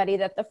remind everybody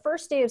that the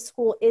first day of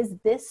school is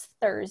this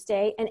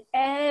Thursday, and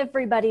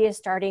everybody is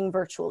starting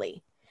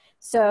virtually.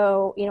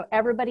 So,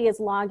 everybody is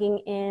logging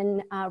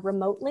in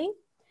remotely.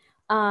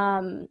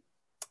 And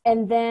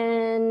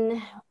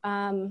then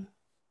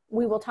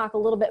we will talk a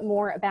little bit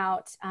more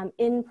about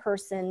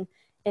in-person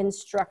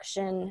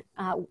instruction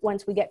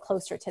once we get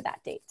closer to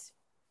that date.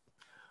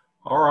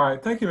 All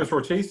right, thank you, Ms.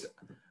 Ortiz.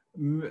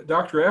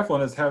 Dr.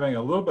 Eflin is having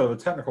a little bit of a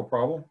technical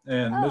problem,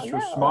 and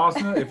Mr.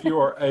 Smosna, if you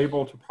are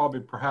able to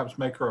perhaps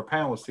make her a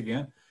panelist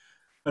again.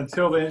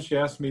 Until then, she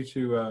asked me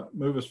to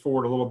move us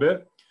forward a little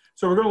bit.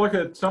 So we're going to look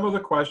at some of the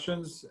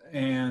questions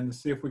and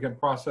see if we can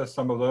process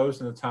some of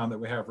those in the time that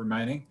we have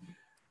remaining.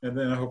 And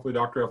then hopefully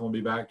Dr. Eflin will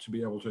be back to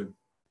be able to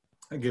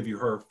give you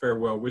her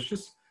farewell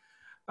wishes.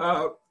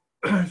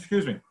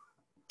 Excuse me.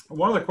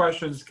 One of the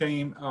questions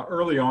came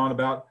early on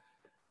about,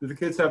 do the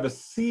kids have a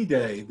C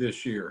day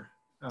this year?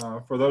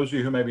 For those of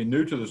you who may be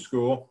new to the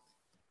school,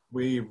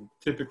 we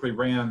typically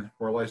ran,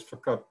 or at least for a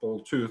couple,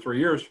 2 or 3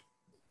 years,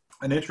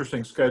 an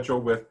interesting schedule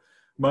with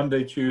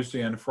Monday,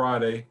 Tuesday, and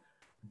Friday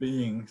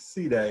being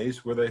C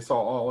days, where they saw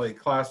all 8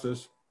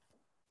 classes,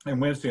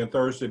 and Wednesday and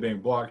Thursday being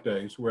block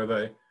days, where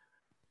they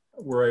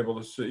were able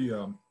to see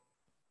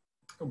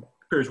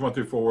periods 1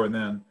 through 4 and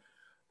then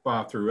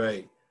 5 through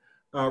 8.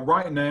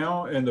 Right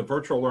now in the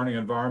virtual learning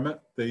environment,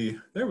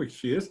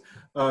 she is,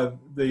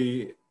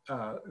 the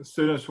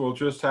students will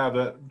just have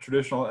that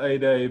traditional A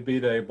day, B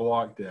day,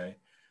 block day.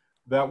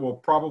 That will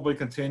probably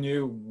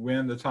continue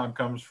when the time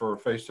comes for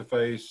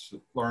face-to-face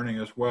learning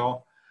as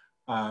well.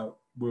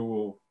 We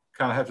will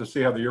kind of have to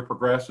see how the year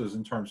progresses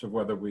in terms of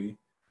whether we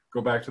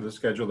go back to the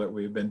schedule that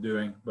we've been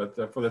doing.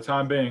 But for the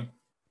time being,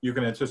 you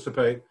can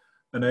anticipate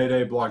an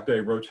A-day, block day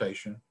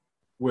rotation,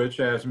 which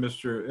as Ms.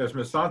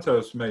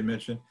 Santos may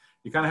mention,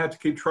 you kind of have to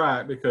keep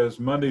track because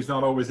Monday's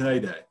not always an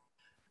A-day.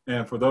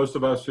 And for those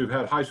of us who've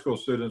had high school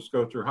students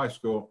go through high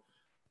school,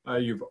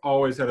 you've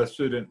always had a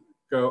student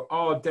go,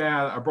 oh,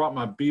 Dad, I brought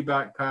my B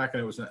backpack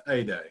and it was an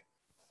A day.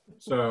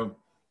 So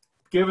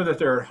given that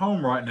they're at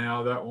home right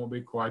now, that won't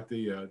be quite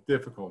the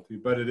difficulty,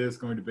 but it is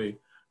going to be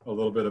a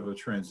little bit of a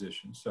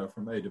transition, so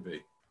from A to B.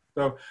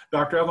 So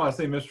Dr. Evelyn, I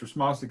see Mr.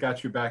 Smonson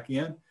got you back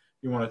in.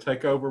 You want to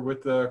take over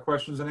with the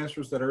questions and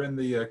answers that are in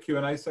the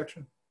Q&A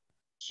section?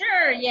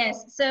 Sure,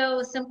 yes.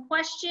 So some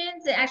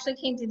questions that actually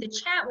came through the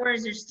chat were,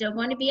 is there still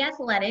going to be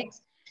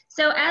athletics?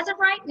 So as of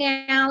right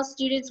now,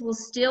 students will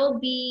still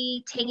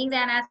be taking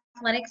that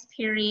athletics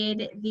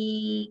period.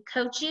 The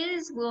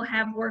coaches will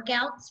have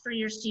workouts for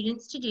your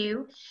students to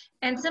do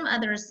and some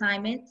other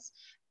assignments.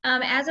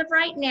 As of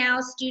right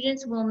now,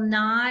 students will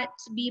not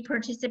be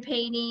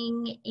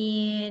participating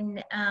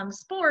in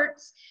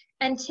sports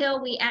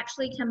until we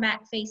actually come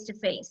back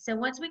face-to-face. So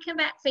once we come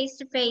back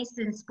face-to-face,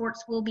 then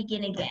sports will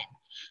begin again.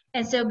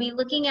 And so be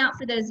looking out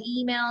for those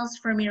emails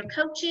from your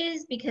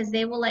coaches because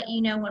they will let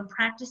you know when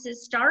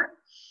practices start.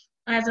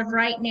 As of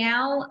right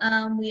now,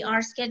 we are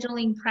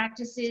scheduling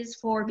practices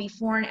for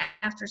before and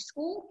after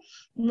school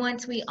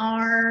once we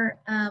are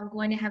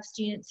going to have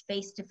students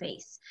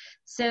face-to-face.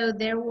 So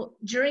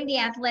during the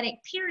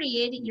athletic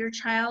period, your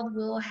child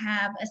will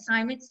have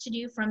assignments to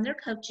do from their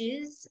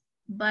coaches,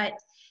 but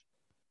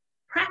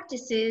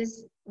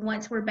practices,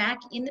 once we're back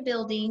in the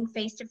building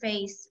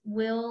face-to-face,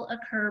 will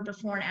occur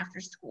before and after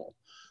school.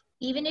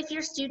 Even if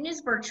your student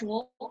is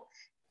virtual,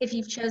 if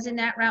you've chosen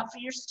that route for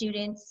your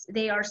students,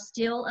 they are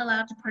still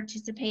allowed to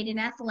participate in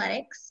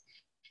athletics.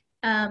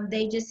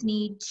 They just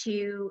need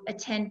to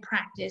attend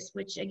practice,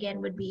 which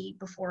again would be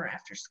before or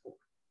after school.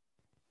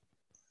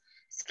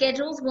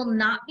 Schedules will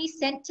not be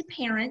sent to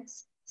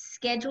parents.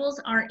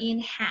 Schedules are in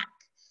HACC.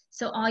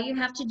 So all you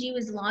have to do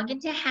is log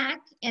into HACC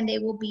and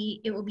it will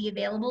be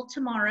available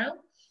tomorrow.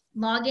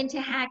 Log into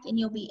HACC and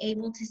you'll be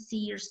able to see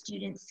your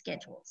students'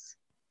 schedules.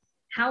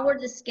 How were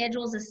the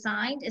schedules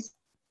assigned?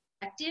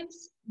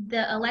 electives.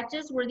 The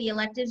electives were the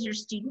electives your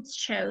students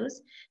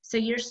chose. So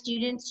your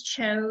students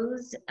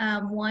chose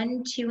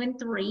 1, 2, and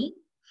 3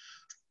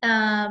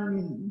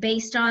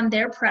 based on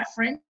their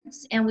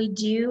preference. And we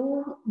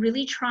do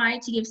really try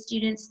to give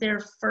students their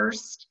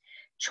first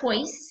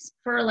choice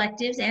for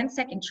electives and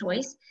second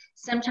choice.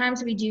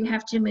 Sometimes we do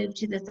have to move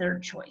to the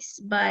third choice,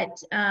 but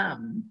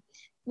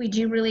we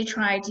do really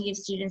try to give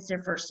students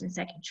their first and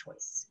second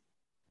choice.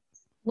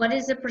 What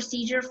is the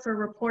procedure for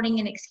reporting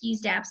an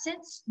excused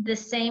absence? The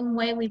same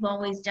way we've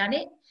always done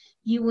it.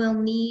 You will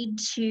need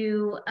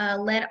to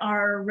let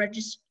our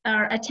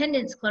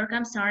attendance clerk,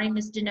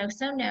 Ms.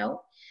 Donoso,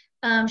 know.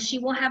 She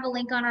will have a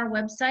link on our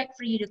website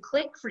for you to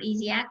click for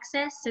easy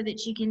access so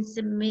that you can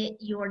submit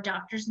your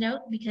doctor's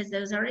note, because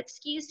those are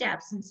excused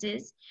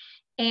absences.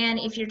 And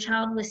if your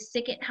child was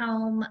sick at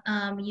home,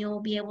 you'll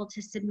be able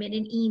to submit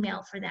an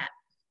email for that.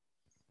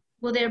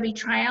 Will there be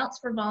tryouts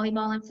for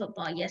volleyball and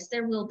football? Yes,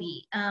 there will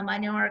be. I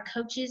know our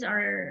coaches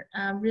are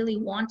really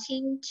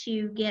wanting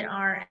to get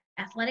our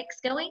athletics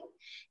going,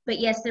 but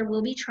yes, there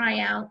will be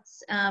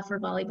tryouts for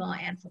volleyball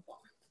and football.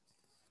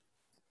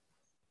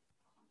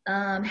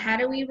 How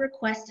do we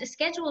request a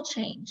schedule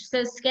change?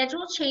 So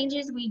schedule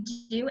changes, we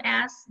do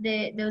ask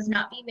that those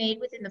not be made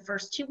within the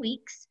first 2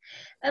 weeks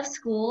of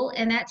school,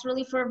 and that's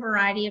really for a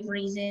variety of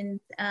reasons,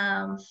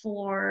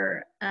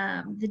 for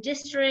the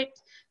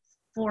district,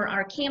 for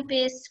our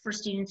campus, for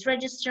students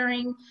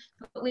registering.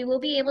 But we will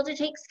be able to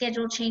take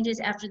schedule changes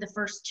after the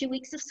first 2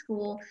 weeks of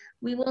school.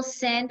 We will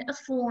send a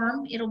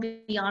form, it'll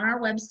be on our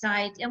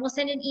website, and we'll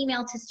send an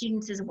email to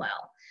students as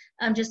well,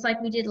 just like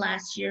we did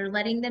last year,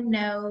 letting them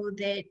know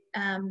that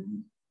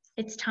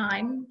it's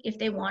time if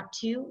they want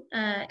to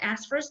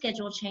ask for a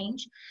schedule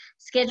change.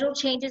 Schedule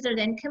changes are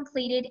then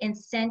completed and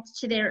sent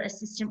to their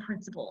assistant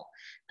principal.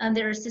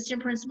 Their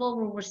assistant principal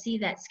will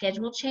receive that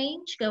schedule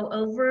change, go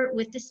over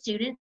with the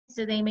student.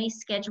 So they may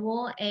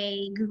schedule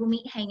a Google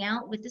Meet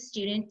Hangout with the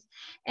student,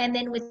 and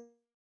then with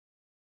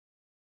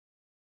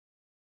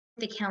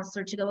the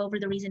counselor to go over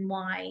the reason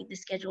why the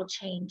schedule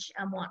change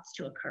wants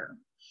to occur.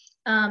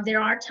 There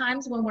are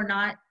times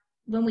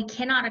when we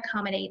cannot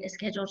accommodate a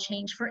schedule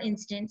change. For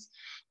instance,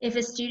 if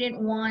a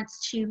student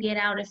wants to get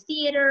out of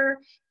theater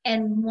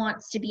and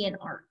wants to be in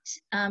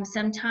art.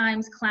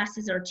 Sometimes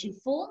classes are too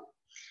full,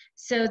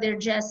 so there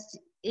just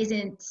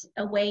isn't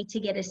a way to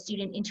get a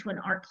student into an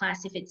art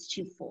class if it's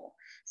too full.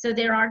 So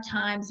there are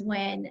times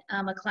when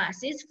a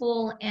class is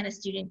full and a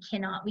student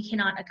we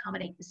cannot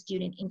accommodate the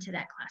student into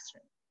that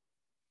classroom.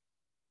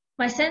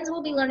 My sons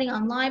will be learning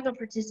online but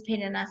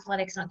participating in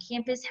athletics on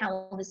campus.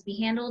 How will this be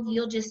handled?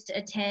 You'll just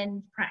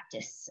attend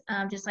practice.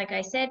 Just like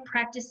I said,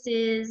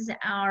 practices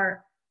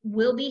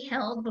will be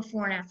held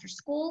before and after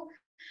school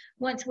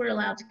once we're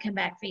allowed to come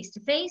back face to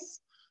face.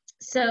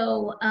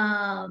 So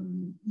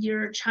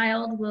your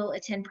child will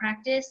attend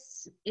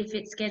practice if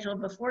it's scheduled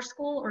before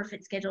school or if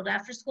it's scheduled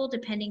after school,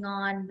 depending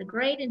on the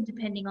grade and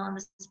depending on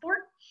the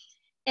sport.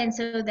 And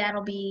so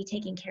that'll be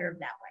taken care of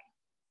that way.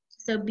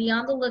 So be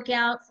on the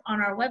lookout on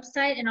our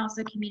website, and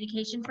also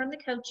communication from the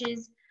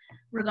coaches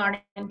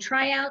regarding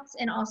tryouts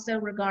and also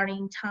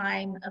regarding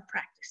time of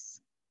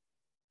practice.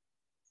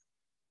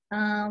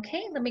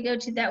 Okay, let me go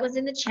to, that was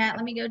in the chat.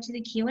 Let me go to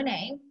the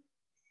Q&A.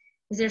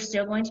 Is there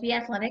still going to be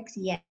athletics?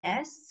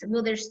 Yes.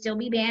 Will there still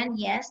be band?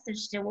 Yes, there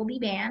still will be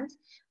band.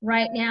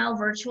 Right now,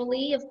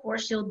 virtually, of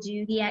course, you'll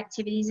do the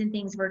activities and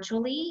things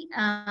virtually.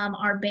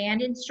 Our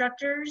band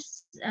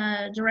instructors,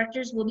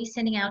 directors will be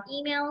sending out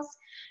emails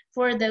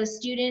for those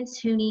students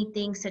who need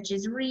things such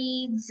as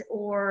reeds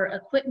or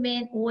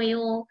equipment,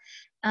 oil.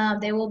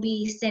 They will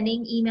be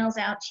sending emails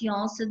out to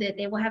y'all so that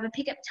they will have a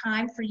pickup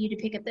time for you to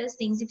pick up those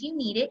things if you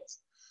need it.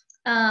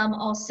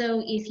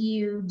 Also, if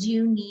you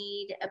do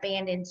need a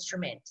band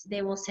instrument,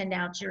 they will send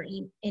out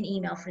an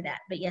email for that.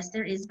 But yes,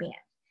 there is band.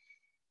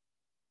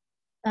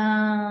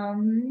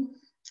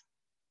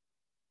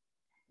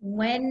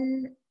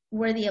 When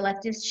were the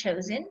electives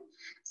chosen?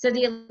 So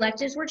the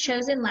electives were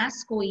chosen last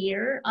school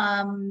year.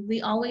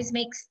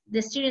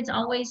 The students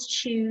always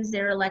choose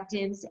their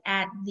electives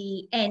at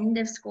the end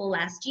of school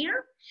last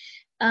year.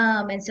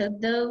 And so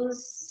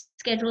those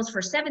schedules for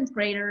 7th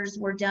graders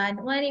were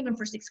done, well, even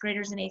for 6th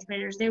graders and 8th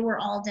graders, they were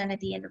all done at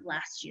the end of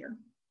last year.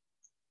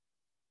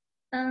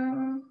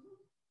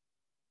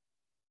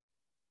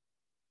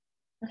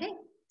 Okay,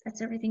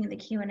 that's everything in the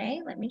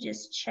Q&A. Let me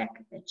just check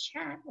the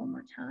chat one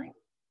more time.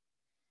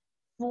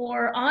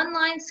 For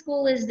online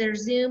school, is there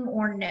Zoom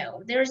or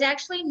no? There's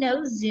actually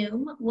no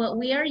Zoom. What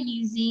we are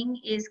using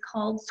is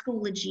called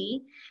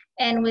Schoology.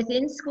 And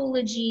within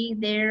Schoology,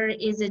 there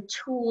is a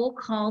tool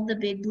called the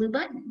Big Blue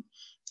Button.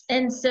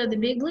 And so the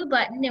Big Blue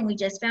Button, and we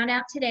just found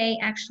out today,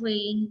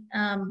 actually,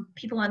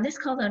 people on this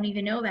call don't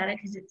even know about it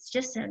because it's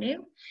just so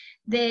new,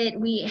 that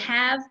we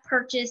have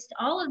purchased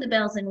all of the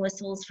bells and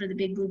whistles for the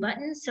Big Blue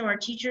Button. So our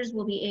teachers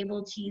will be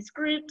able to use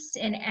groups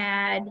and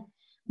add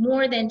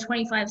more than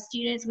 25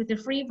 students. With the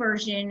free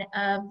version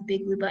of the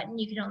Big Blue Button,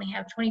 you can only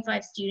have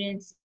 25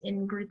 students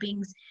in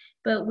groupings,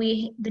 but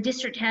the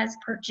district has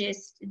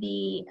purchased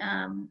the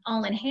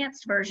all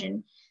enhanced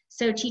version.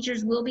 So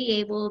teachers will be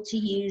able to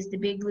use the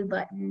Big Blue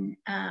Button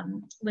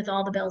with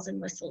all the bells and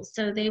whistles.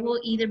 So they will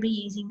either be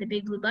using the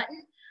Big Blue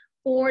Button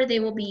or they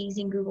will be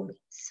using Google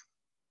Meets.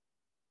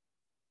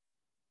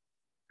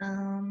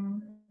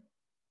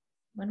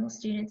 When will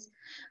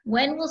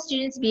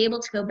students be able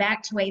to go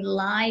back to a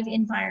live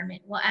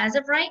environment? Well, as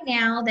of right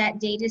now, that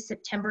date is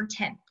September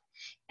 10th.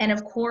 And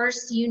of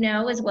course, you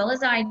know, as well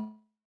as I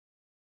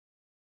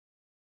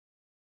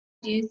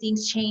do,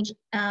 things change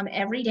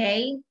every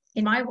day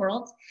in my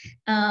world,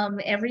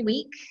 every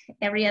week,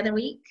 every other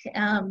week,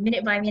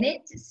 minute by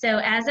minute.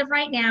 So as of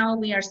right now,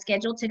 we are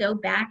scheduled to go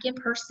back in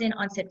person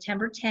on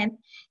September 10th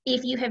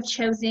if you have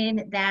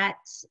chosen that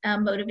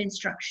mode of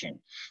instruction.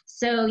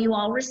 So you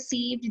all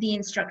received the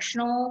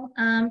instructional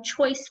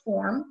choice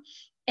form.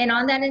 And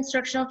on that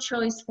instructional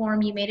choice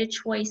form, you made a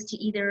choice to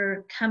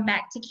either come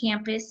back to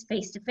campus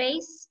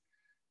face-to-face,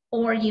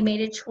 or you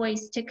made a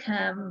choice to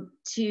come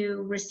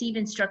to receive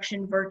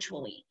instruction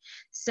virtually.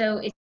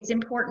 So it's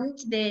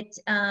important that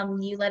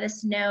you let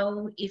us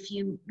know if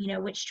you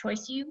know which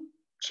choice you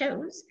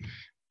chose,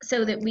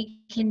 so that we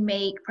can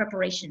make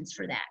preparations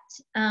for that.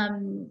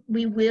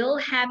 We will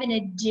have an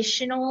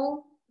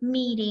additional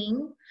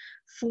meeting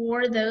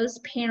for those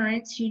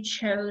parents who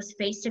chose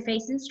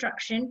face-to-face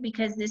instruction,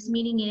 because this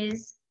meeting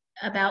is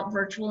about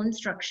virtual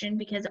instruction,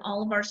 because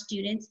all of our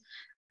students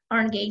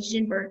are engaged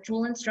in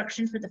virtual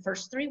instruction for the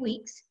first 3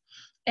 weeks.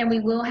 And we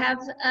will have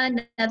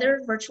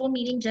another virtual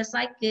meeting just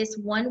like this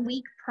 1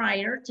 week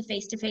prior to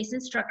face-to-face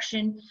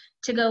instruction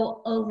to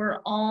go over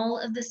all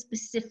of the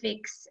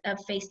specifics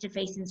of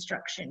face-to-face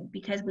instruction,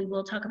 because we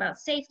will talk about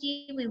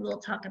safety, we will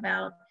talk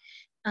about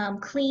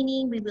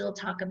cleaning, we will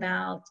talk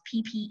about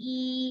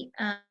PPE,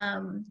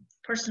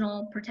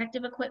 personal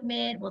protective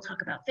equipment, we'll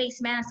talk about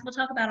face masks, we'll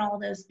talk about all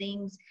those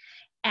things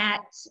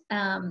at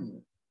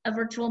a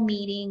virtual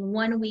meeting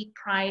 1 week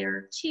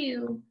prior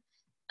to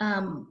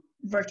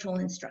virtual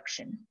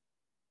instruction.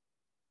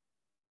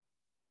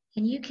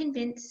 Can you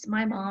convince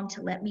my mom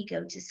to let me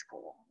go to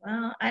school?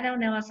 Well, I don't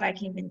know if I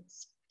can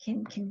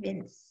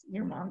convince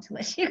your mom to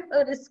let you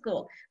go to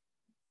school,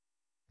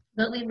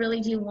 but we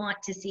really do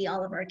want to see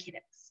all of our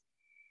kiddos.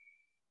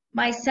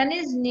 My son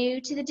is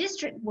new to the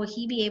district. Will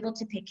he be able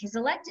to pick his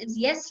electives?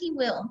 Yes, he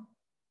will.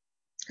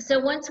 So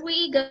once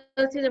we go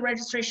through the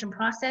registration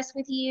process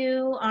with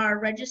you, our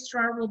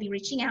registrar will be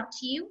reaching out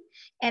to you,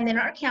 and then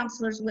our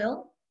counselors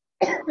will,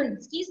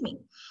 excuse me,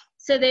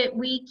 so that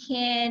we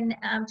can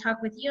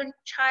talk with your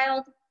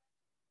child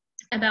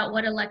about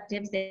what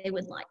electives they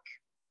would like.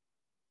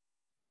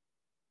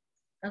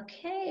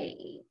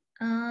 Okay.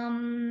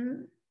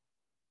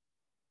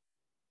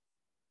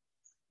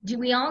 Do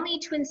we all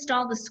need to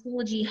install the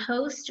Schoology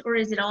host, or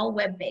is it all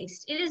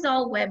web-based? It is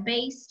all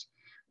web-based.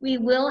 We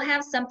will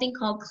have something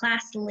called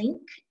ClassLink,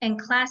 and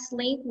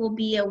ClassLink will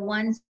be a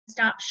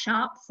one-stop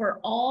shop for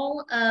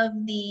all of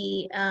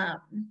the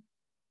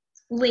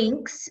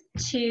links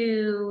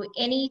to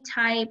any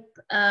type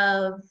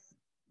of,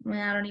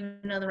 I don't even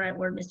know the right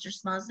word, Mr.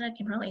 Smosna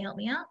can probably help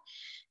me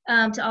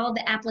out, to all of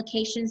the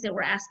applications that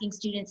we're asking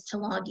students to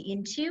log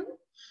into.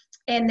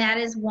 And that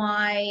is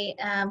why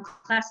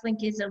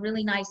ClassLink is a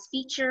really nice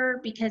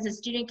feature, because a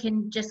student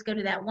can just go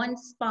to that one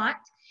spot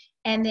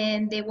and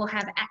then they will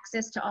have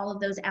access to all of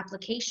those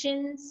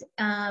applications.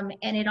 And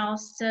it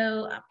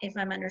also, if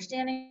I'm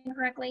understanding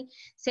correctly,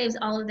 saves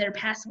all of their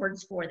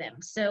passwords for them.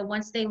 So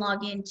once they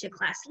log into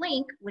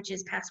ClassLink, which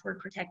is password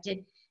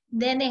protected,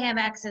 then they have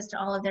access to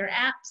all of their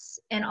apps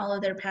and all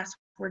of their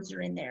passwords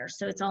are in there.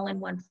 So it's all in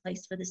one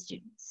place for the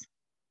students.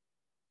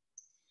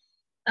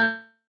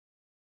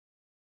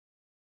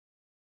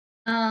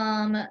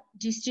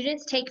 Do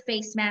students take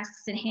face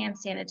masks and hand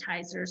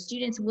sanitizer?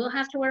 Students will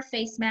have to wear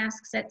face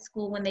masks at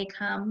school when they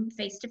come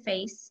face to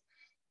face.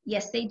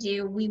 Yes, they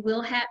do.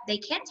 They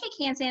can take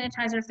hand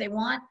sanitizer if they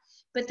want,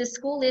 but the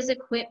school is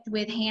equipped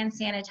with hand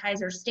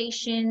sanitizer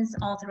stations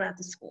all throughout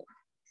the school.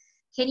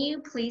 Can you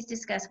please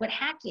discuss what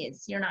HAC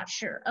is? You're not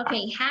sure.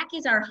 Okay, HAC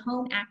is our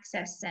Home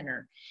Access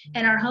Center.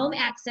 And our Home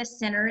Access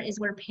Center is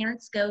where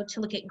parents go to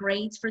look at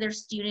grades for their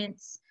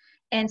students.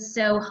 And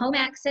so Home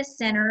Access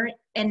Center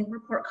and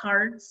report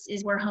cards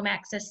is where Home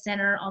Access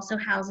Center also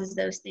houses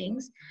those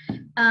things.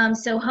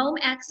 So Home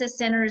Access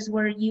Center is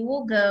where you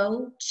will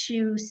go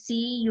to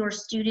see your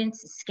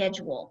students'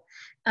 schedule.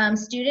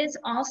 Students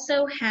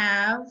also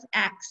have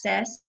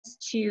access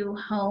to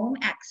Home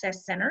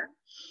Access Center.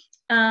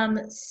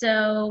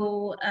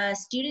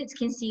 Students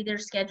can see their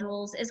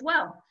schedules as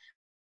well.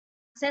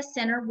 Access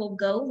Center will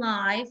go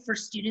live for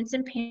students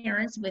and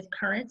parents with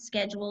current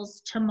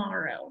schedules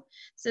tomorrow.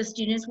 So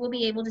students will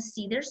be able to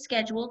see their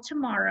schedule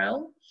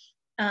tomorrow,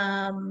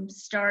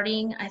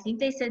 starting, I think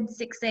they said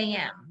 6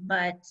 a.m.,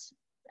 but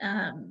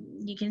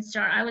you can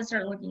start, I would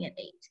start looking at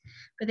 8.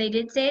 But they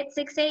did say at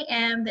 6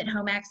 a.m. that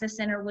Home Access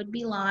Center would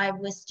be live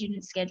with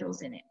student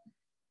schedules in it.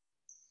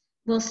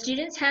 Will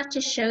students have to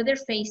show their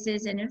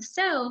faces, and if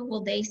so,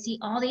 will they see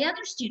all the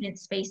other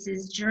students'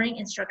 faces during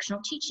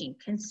instructional teaching?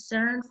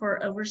 Concern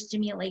for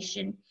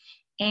overstimulation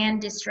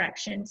and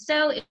distraction.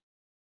 So if a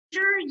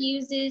teacher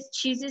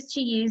chooses to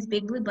use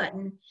Big Blue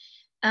Button,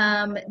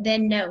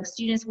 then no,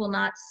 students will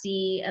not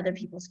see other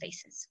people's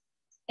faces.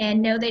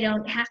 And no, they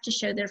don't have to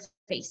show their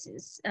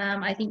faces.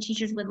 I think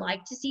teachers would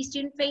like to see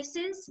student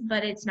faces,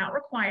 but it's not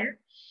required.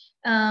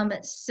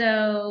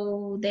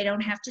 So they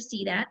don't have to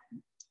see that.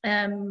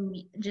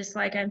 Just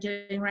like I'm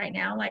doing right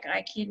now, like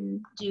I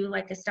can do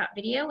like a stop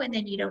video and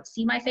then you don't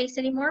see my face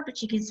anymore,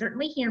 but you can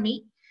certainly hear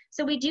me.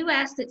 So we do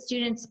ask that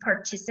students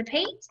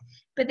participate,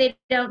 but they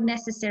don't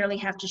necessarily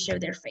have to show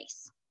their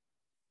face.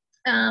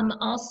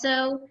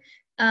 Also,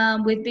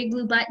 with Big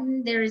Blue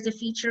Button, there is a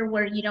feature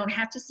where you don't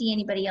have to see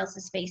anybody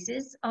else's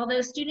faces,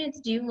 although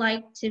students do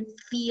like to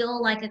feel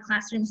like a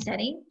classroom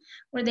setting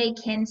where they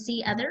can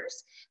see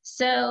others.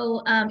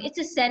 So it's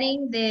a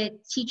setting that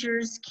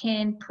teachers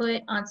can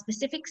put on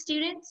specific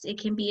students. It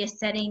can be a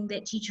setting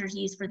that teachers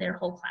use for their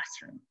whole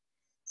classroom.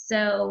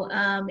 So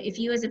if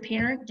you as a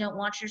parent don't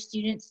want your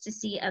students to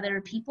see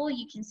other people,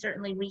 you can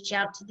certainly reach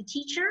out to the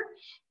teacher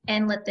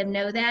and let them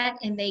know that,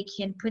 and they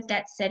can put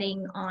that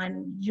setting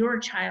on your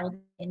child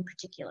in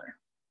particular.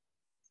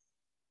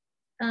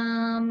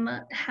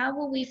 How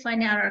will we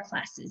find out our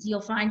classes? You'll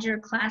find your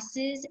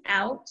classes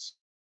out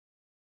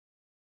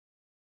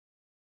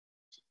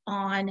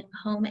on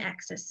Home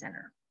Access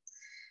Center.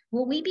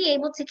 Will we be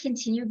able to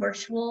continue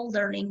virtual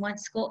learning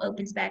once school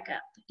opens back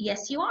up?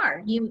 Yes, you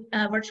are.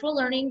 Virtual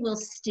learning will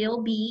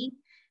still be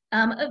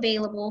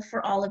available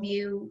for all of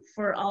you,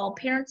 for all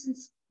parents and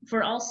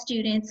for all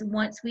students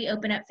once we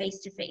open up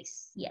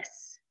face-to-face.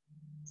 Yes.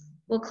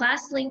 Will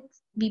class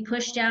links be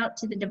pushed out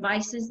to the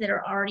devices that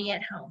are already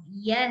at home?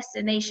 Yes,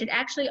 and they should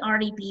actually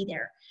already be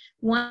there.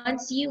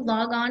 Once you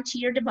log on to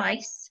your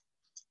device,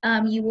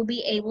 you will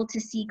be able to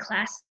see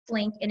class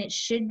link, and it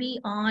should be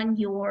on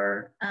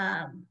your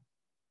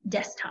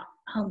desktop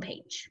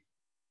homepage.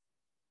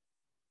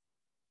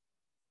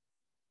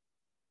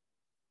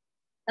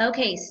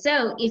 Okay,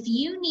 so if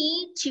you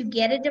need to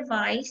get a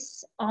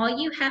device, all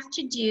you have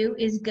to do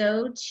is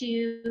go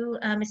to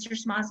Mr.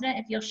 Smosna,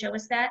 if you'll show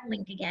us that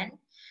link again.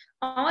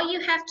 All you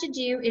have to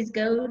do is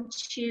go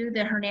to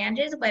the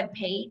Hernandez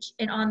webpage,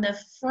 and on the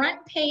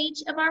front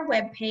page of our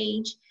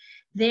webpage,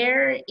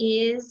 there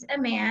is a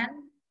man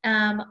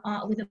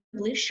with a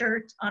blue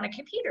shirt on a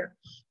computer.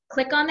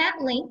 Click on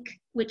that link,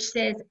 which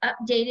says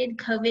updated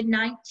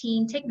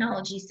COVID-19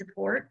 technology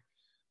support.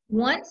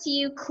 Once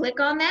you click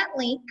on that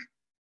link,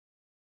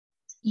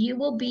 you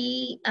will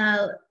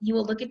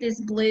look at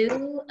this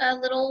blue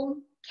little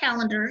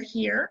calendar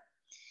here,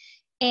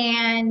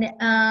 and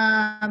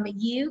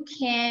you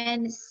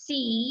can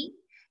see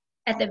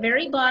at the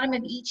very bottom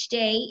of each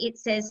day, it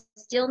says,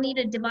 still need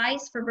a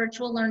device for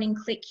virtual learning,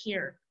 click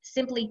here.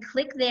 Simply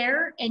click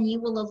there and you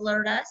will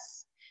alert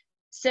us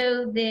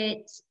so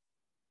that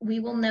we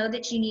will know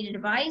that you need a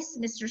device.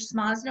 Mr.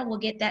 Smosna will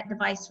get that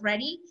device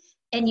ready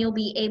and you'll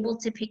be able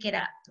to pick it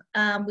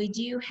up. We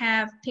do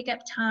have pickup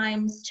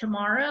times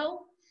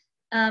tomorrow.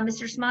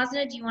 Mr.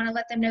 Smosna, do you want to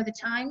let them know the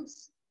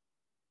times?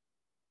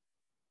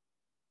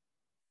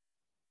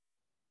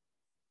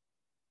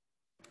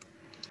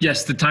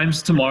 Yes, the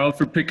times tomorrow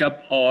for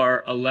pickup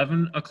are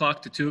 11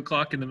 o'clock to 2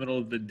 o'clock in the middle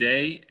of the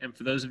day. And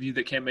for those of you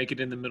that can't make it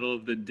in the middle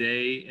of the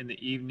day, in the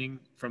evening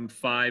from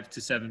 5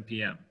 to 7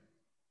 p.m.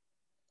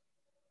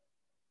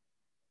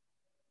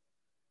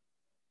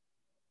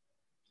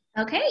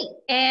 Okay,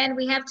 and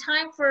we have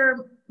time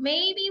for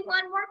maybe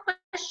one more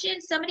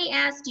question. Somebody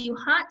asked, do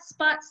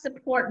hotspots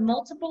support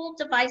multiple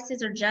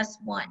devices or just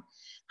one?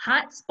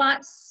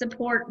 Hotspots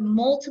support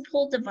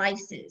multiple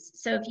devices.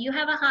 So if you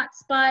have a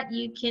hotspot,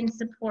 you can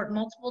support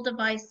multiple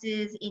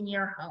devices in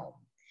your home.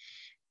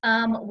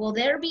 Will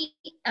there be,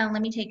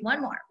 let me take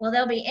one more. Will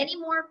there be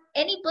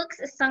any books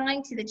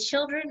assigned to the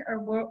children,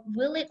 or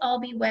will it all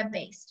be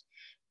web-based?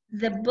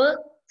 The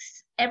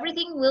books,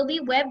 everything will be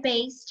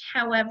web-based.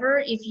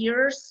 However, if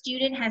your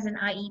student has an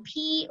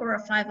IEP or a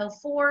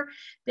 504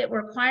 that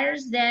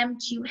requires them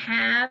to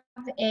have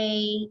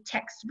a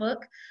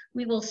textbook,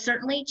 we will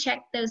certainly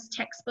check those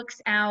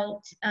textbooks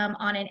out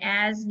on an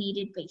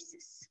as-needed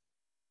basis.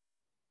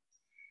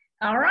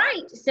 All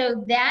right,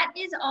 so that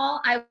is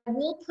all. I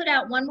will put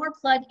out one more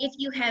plug. If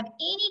you have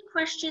any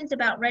questions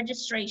about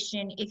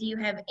registration, if you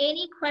have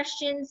any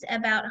questions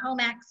about Home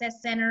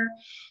Access Center,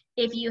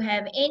 if you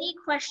have any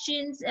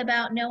questions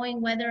about knowing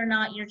whether or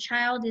not your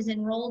child is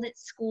enrolled at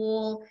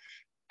school,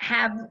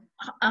 have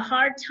a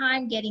hard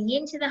time getting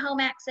into the Home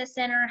Access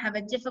Center, have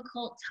a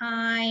difficult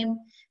time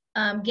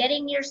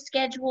getting your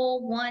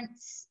schedule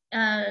once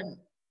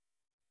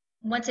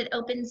it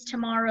opens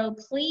tomorrow,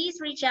 please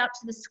reach out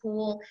to the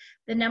school.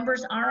 The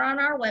numbers are on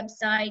our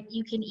website.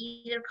 You can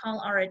either call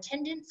our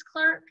attendance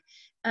clerk,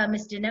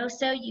 Ms.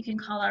 Donoso, you can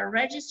call our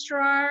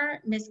registrar,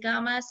 Ms.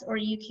 Gamas, or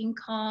you can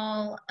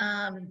call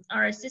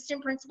our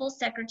assistant principal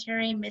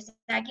secretary, Ms.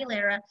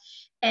 Aguilera,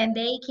 and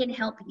they can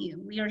help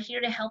you. We are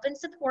here to help and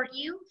support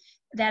you.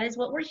 That is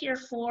what we're here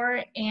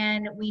for,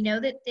 and we know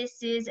that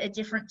this is a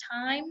different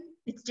time.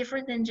 It's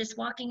different than just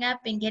walking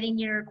up and getting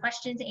your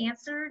questions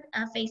answered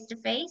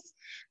face-to-face,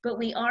 but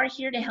we are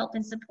here to help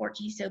and support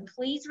you. So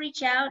please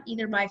reach out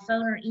either by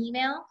phone or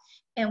email,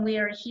 and we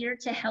are here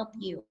to help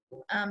you.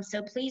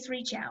 So please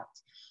reach out.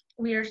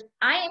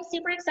 I am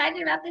super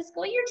excited about this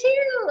school year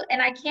too,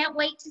 and I can't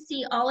wait to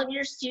see all of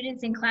your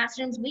students in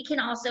classrooms. We can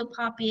also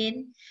pop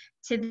in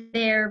to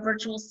their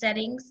virtual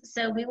settings,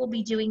 so we will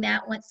be doing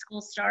that once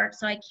school starts.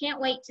 So I can't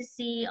wait to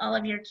see all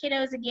of your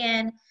kiddos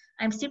again.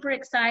 I'm super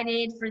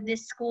excited for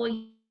this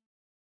school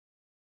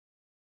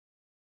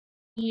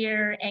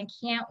year and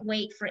can't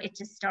wait for it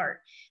to start.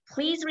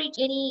 Please reach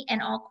any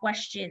and all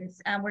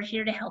questions. We're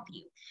here to help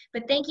you.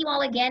 But thank you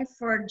all again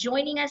for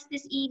joining us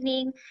this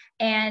evening.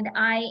 And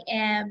I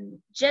am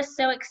just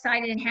so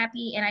excited and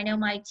happy, and I know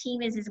my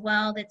team is as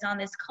well that's on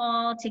this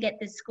call to get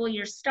this school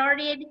year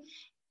started.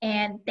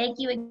 And thank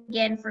you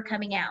again for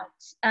coming out.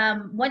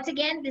 Once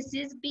again, this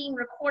is being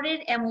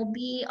recorded and will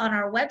be on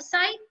our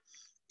website,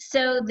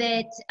 so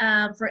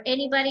that for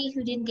anybody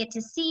who didn't get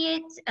to see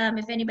it,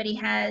 if anybody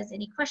has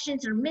any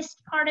questions or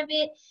missed part of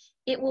it,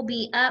 it will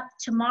be up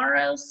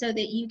tomorrow so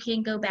that you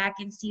can go back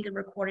and see the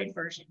recorded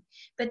version.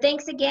 But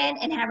thanks again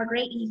and have a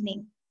great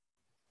evening.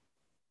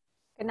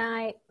 Good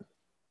night.